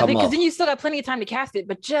if it come because up, then you still got plenty of time to cast it,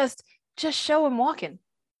 but just show him walking.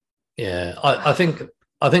 Yeah, I think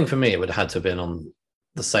for me it would have had to have been on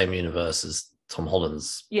the same universe as Tom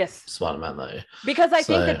Holland's Spider-Man, though, because I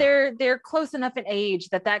think that they're close enough in age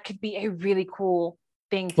that could be a really cool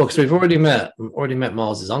thing. To Well, because see. we've already met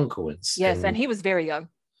Miles's uncle. Yes, and he was very young.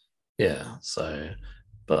 Yeah. So,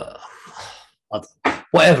 but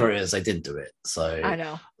whatever it is, they did do it. So I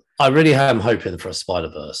know. I really am hoping for a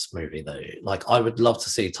Spider-Verse movie, though. Like, I would love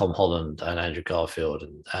to see Tom Holland and Andrew Garfield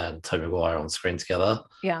and Tobey Maguire on screen together.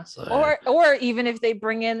 Yeah. So, or even if they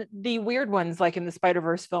bring in the weird ones, like in the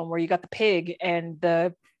Spider-Verse film, where you got the pig and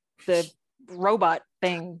the robot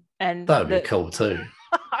thing, and that would be cool too.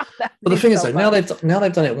 But the thing is, though, now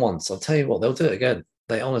they've done it once. I'll tell you what, they'll do it again.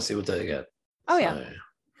 They honestly will do it again. Oh yeah.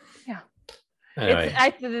 Anyway.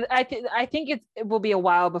 I think it will be a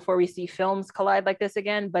while before we see films collide like this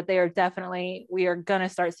again, but we are gonna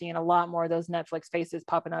start seeing a lot more of those Netflix faces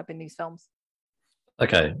popping up in these films.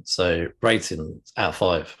 Okay, so rating out of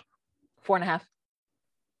 5. 4.5.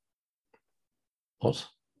 What?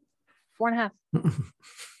 4.5.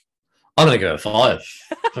 I'm gonna go 5.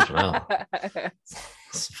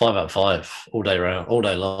 5 out of 5 all day round, all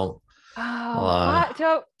day long.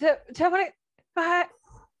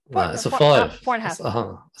 Oh, it's a 5.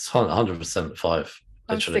 4.5. It's 100% 5.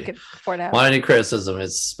 Literally. 4.5. My only criticism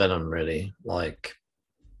is Venom, really. Like,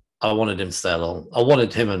 I wanted him to stay along. I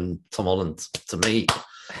wanted him and Tom Holland to meet.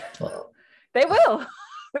 They will,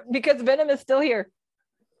 because Venom is still here.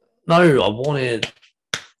 No, I wanted.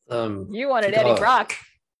 You wanted Eddie Brock.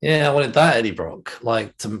 Yeah, I wanted that Eddie Brock,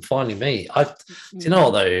 like, to finally meet. Do you know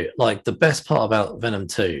what, though? Like, the best part about Venom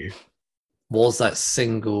 2 was that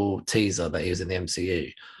single teaser that he was in the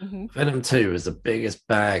MCU. Mm-hmm. Venom 2 was the biggest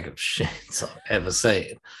bag of shit I've ever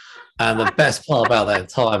seen. And the best part about that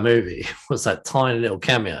entire movie was that tiny little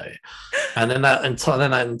cameo. And then that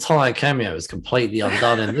entire cameo is completely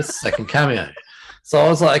undone in this second cameo. So I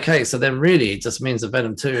was like, okay, so then really it just means that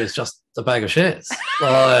Venom 2 is just a bag of shit.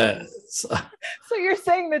 So you're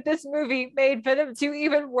saying that this movie made Venom 2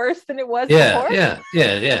 even worse than it was before? before?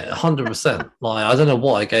 Yeah, 100%. Like, I don't know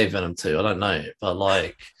what I gave Venom 2. I don't know, but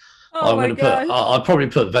like, I'll probably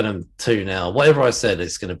put Venom 2 now. Whatever I said,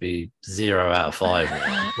 it's going to be 0 out of 5.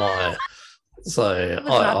 Like, so it was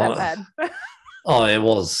not that bad. It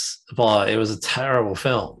was, but it was a terrible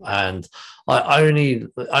film, and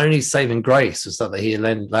only saving grace was that he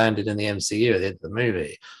landed in the MCU at the end of the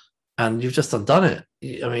movie, and you've just undone it.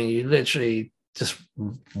 I mean, you literally just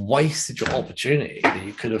wasted your opportunity that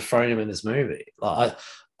you could have thrown him in this movie. Like,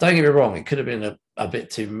 don't get me wrong, it could have been a bit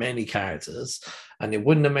too many characters, and it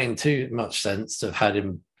wouldn't have made too much sense to have had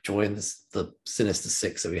him join the Sinister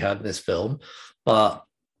Six that we had in this film, but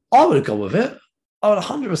I would have gone with it. I would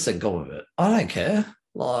 100% gone with it. I don't care.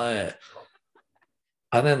 Like,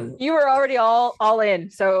 and then you were already all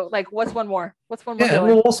in. So, like, what's one more? What's one more? Yeah,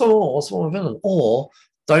 well, what's one more villain? Or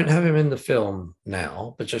don't have him in the film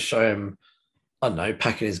now, but just show him, I don't know,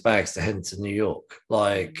 packing his bags to head to New York.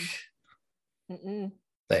 Like, they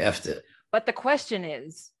effed it. But the question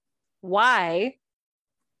is, why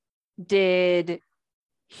did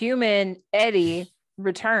human Eddie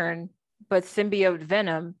return, but symbiote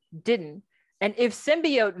Venom didn't? And if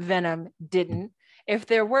symbiote Venom didn't, if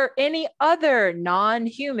there were any other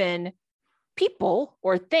non-human people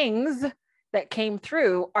or things that came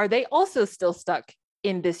through, are they also still stuck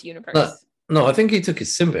in this universe? No, I think he took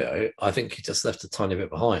his symbiote. I think he just left a tiny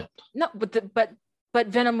bit behind. No, but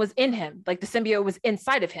Venom was in him. Like, the symbiote was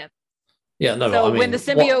inside of him. Yeah, no. So when the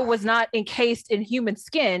symbiote was not encased in human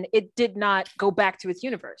skin, it did not go back to its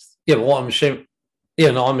universe. Yeah, but what I'm assuming.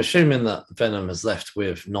 Yeah, no, I'm assuming that Venom has left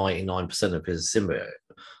with 99% of his symbiote.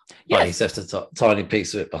 Yes. But he's left a tiny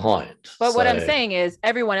piece of it behind. But what I'm saying is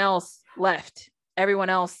everyone else left. Everyone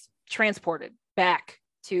else transported back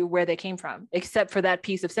to where they came from, except for that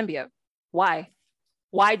piece of symbiote. Why?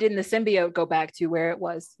 Why didn't the symbiote go back to where it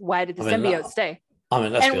was? Why did the symbiote stay?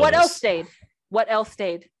 And what else stayed? What else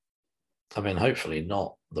stayed? I mean, hopefully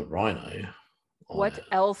not the Rhino. What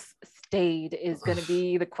else stayed is going to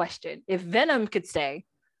be the question. If Venom could stay,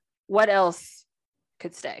 what else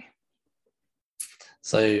could stay?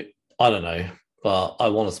 So, I don't know, but I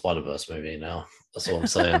want a Spider-Verse movie now. That's what I'm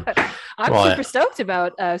saying. I'm super stoked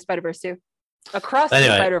about Spider-Verse too. Across the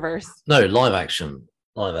Spider-Verse. No, live action.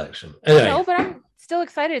 Anyway. No, but I'm still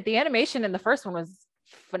excited. The animation in the first one was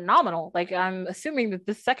phenomenal. Like, I'm assuming that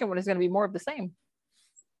the second one is going to be more of the same.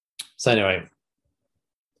 So anyway,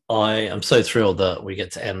 I am so thrilled that we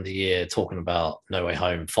get to end the year talking about No Way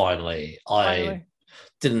Home finally. I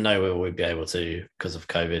didn't know we would be able to because of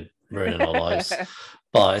COVID ruining our lives.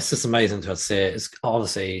 But it's just amazing to see it. It's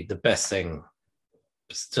honestly the best thing.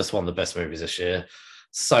 It's just one of the best movies this year.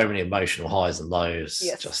 So many emotional highs and lows.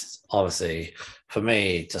 Yes. Just honestly, for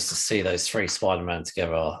me, just to see those three Spider-Man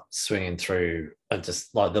together swinging through and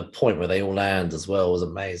just like the point where they all land as well was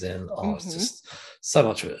amazing. Oh, it's just so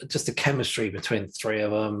much of it, just the chemistry between the three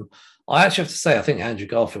of them. I actually have to say, I think Andrew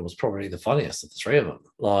Garfield was probably the funniest of the three of them.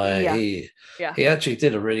 Like he actually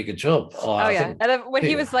did a really good job. And then when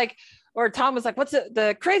he was like, or Tom was like, what's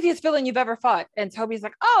the craziest villain you've ever fought? And Toby's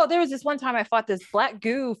like, oh, there was this one time I fought this black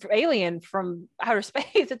goo alien from outer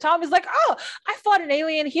space. And Tom is like, oh, I fought an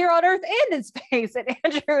alien here on Earth and in space. And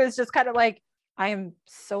Andrew is just kind of like, I am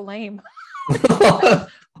so lame.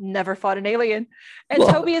 Never fought an alien. And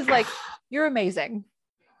Toby is like, you're amazing.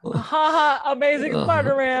 Amazing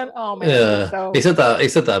Spider-Man. Oh man. Yeah. So... He said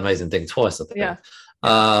that amazing thing twice, I think. Yeah.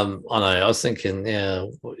 I know. I was thinking,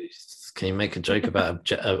 can you make a joke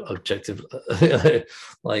about objective,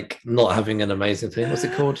 like not having an amazing thing? What's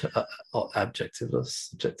it called?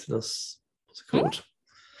 Objectiveness. What's it called?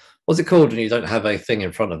 What's it called when you don't have a thing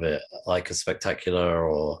in front of it, like a spectacular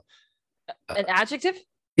or an adjective?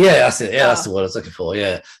 Yeah, that's it. Yeah, that's the word I was looking for.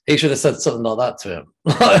 Yeah, he should have said something like that to him.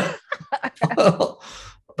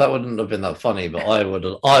 That wouldn't have been that funny, but I would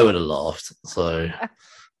have laughed. So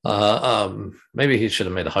maybe he should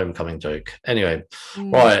have made a homecoming joke. Anyway,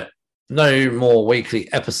 right. No more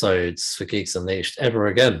weekly episodes for Geeks Unleashed ever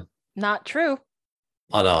again. Not true.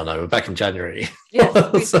 I know. We're back in January.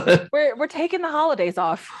 Yes, we're taking the holidays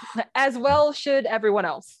off, as well should everyone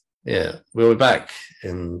else. Yeah, we'll be back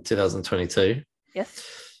in 2022. Yes.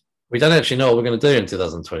 We don't actually know what we're going to do in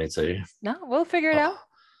 2022. No, we'll figure it out.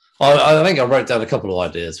 I think I wrote down a couple of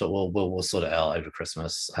ideas, but we'll sort it out over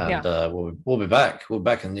Christmas, and we'll be back. We'll be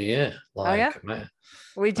back in the new year. Man,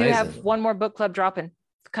 we do have one more book club dropping.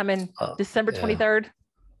 It's coming December 23rd.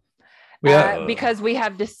 Because we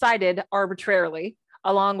have decided arbitrarily,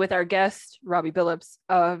 along with our guest Robbie Billups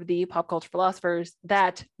of the Pop Culture Philosophers,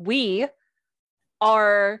 that we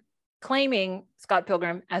are claiming Scott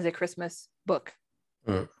Pilgrim as a Christmas book.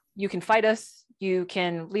 You can fight us. You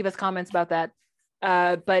can leave us comments about that.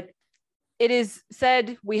 But it is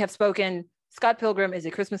said, we have spoken, Scott Pilgrim is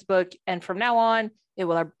a Christmas book. And from now on, it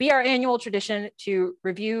will be our annual tradition to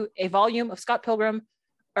review a volume of Scott Pilgrim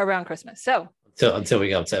around Christmas. So until we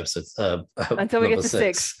get up to episode until we get to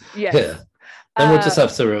 6. Yes. Yeah. Then we'll just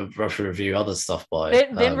have to review other stuff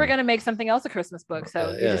then we're going to make something else a Christmas book.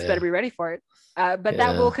 So you just better be ready for it. But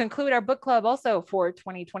that will conclude our book club also for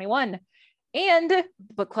 2021. And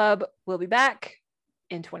book club will be back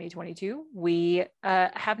in 2022. We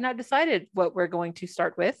have not decided what we're going to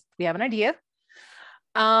start with. We have an idea.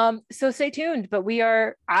 So stay tuned. But we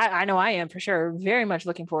are, I know I am for sure, very much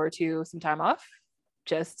looking forward to some time off.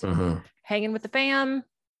 Just hanging with the fam,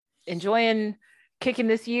 enjoying kicking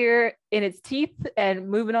this year in its teeth and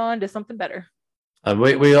moving on to something better.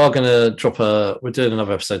 We are going to we're doing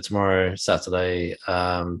another episode tomorrow, Saturday.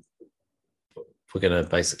 We're going to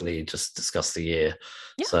basically just discuss the year.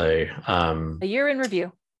 Yeah. So a year in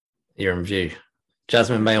review.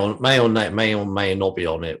 Jasmine may or may not be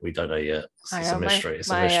on it. We don't know yet. It's a mystery. It's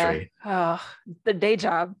a mystery. The day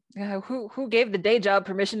job. Who gave the day job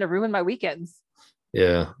permission to ruin my weekends?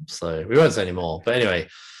 Yeah. So we won't say any more. But anyway,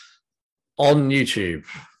 on YouTube,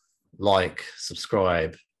 like,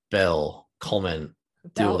 subscribe, bell, comment,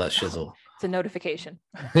 do all that shizzle. It's a notification.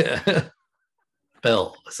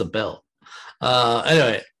 Bell. It's a bell.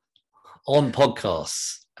 Anyway, on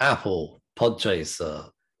podcasts, Apple,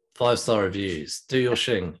 Podchaser, 5-star reviews, do your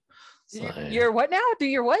shing. So, your what now? Do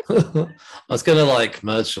your what? I was gonna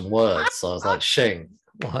merge some words, so I was like shing.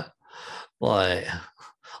 What? Like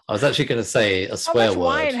I was actually gonna say a swear word. How much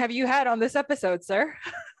wine have you had on this episode, sir?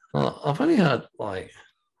 I've only had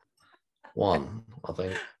one, I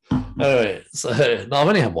think. Anyway, so no, I've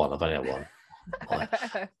only had one.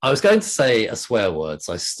 I was going to say a swear word,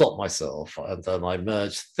 so I stopped myself and then I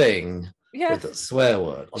merged thing with a swear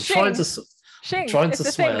word. I'm trying to swear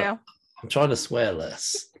now. I'm trying to swear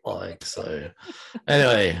less. So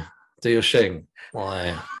anyway, do your shing.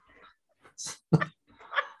 Do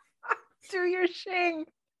your shing.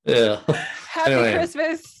 Yeah. Happy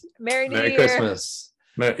Christmas. Merry New Year. Christmas.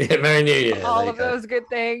 Merry New Year. All of those good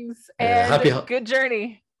things. And good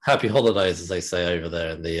journey. Happy holidays, as they say over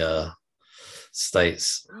there in the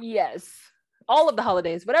States. Yes. All of the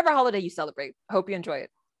holidays, whatever holiday you celebrate. Hope you enjoy it.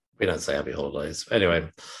 We don't say happy holidays. Anyway,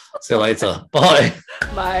 see you later. Bye.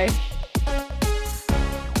 Bye.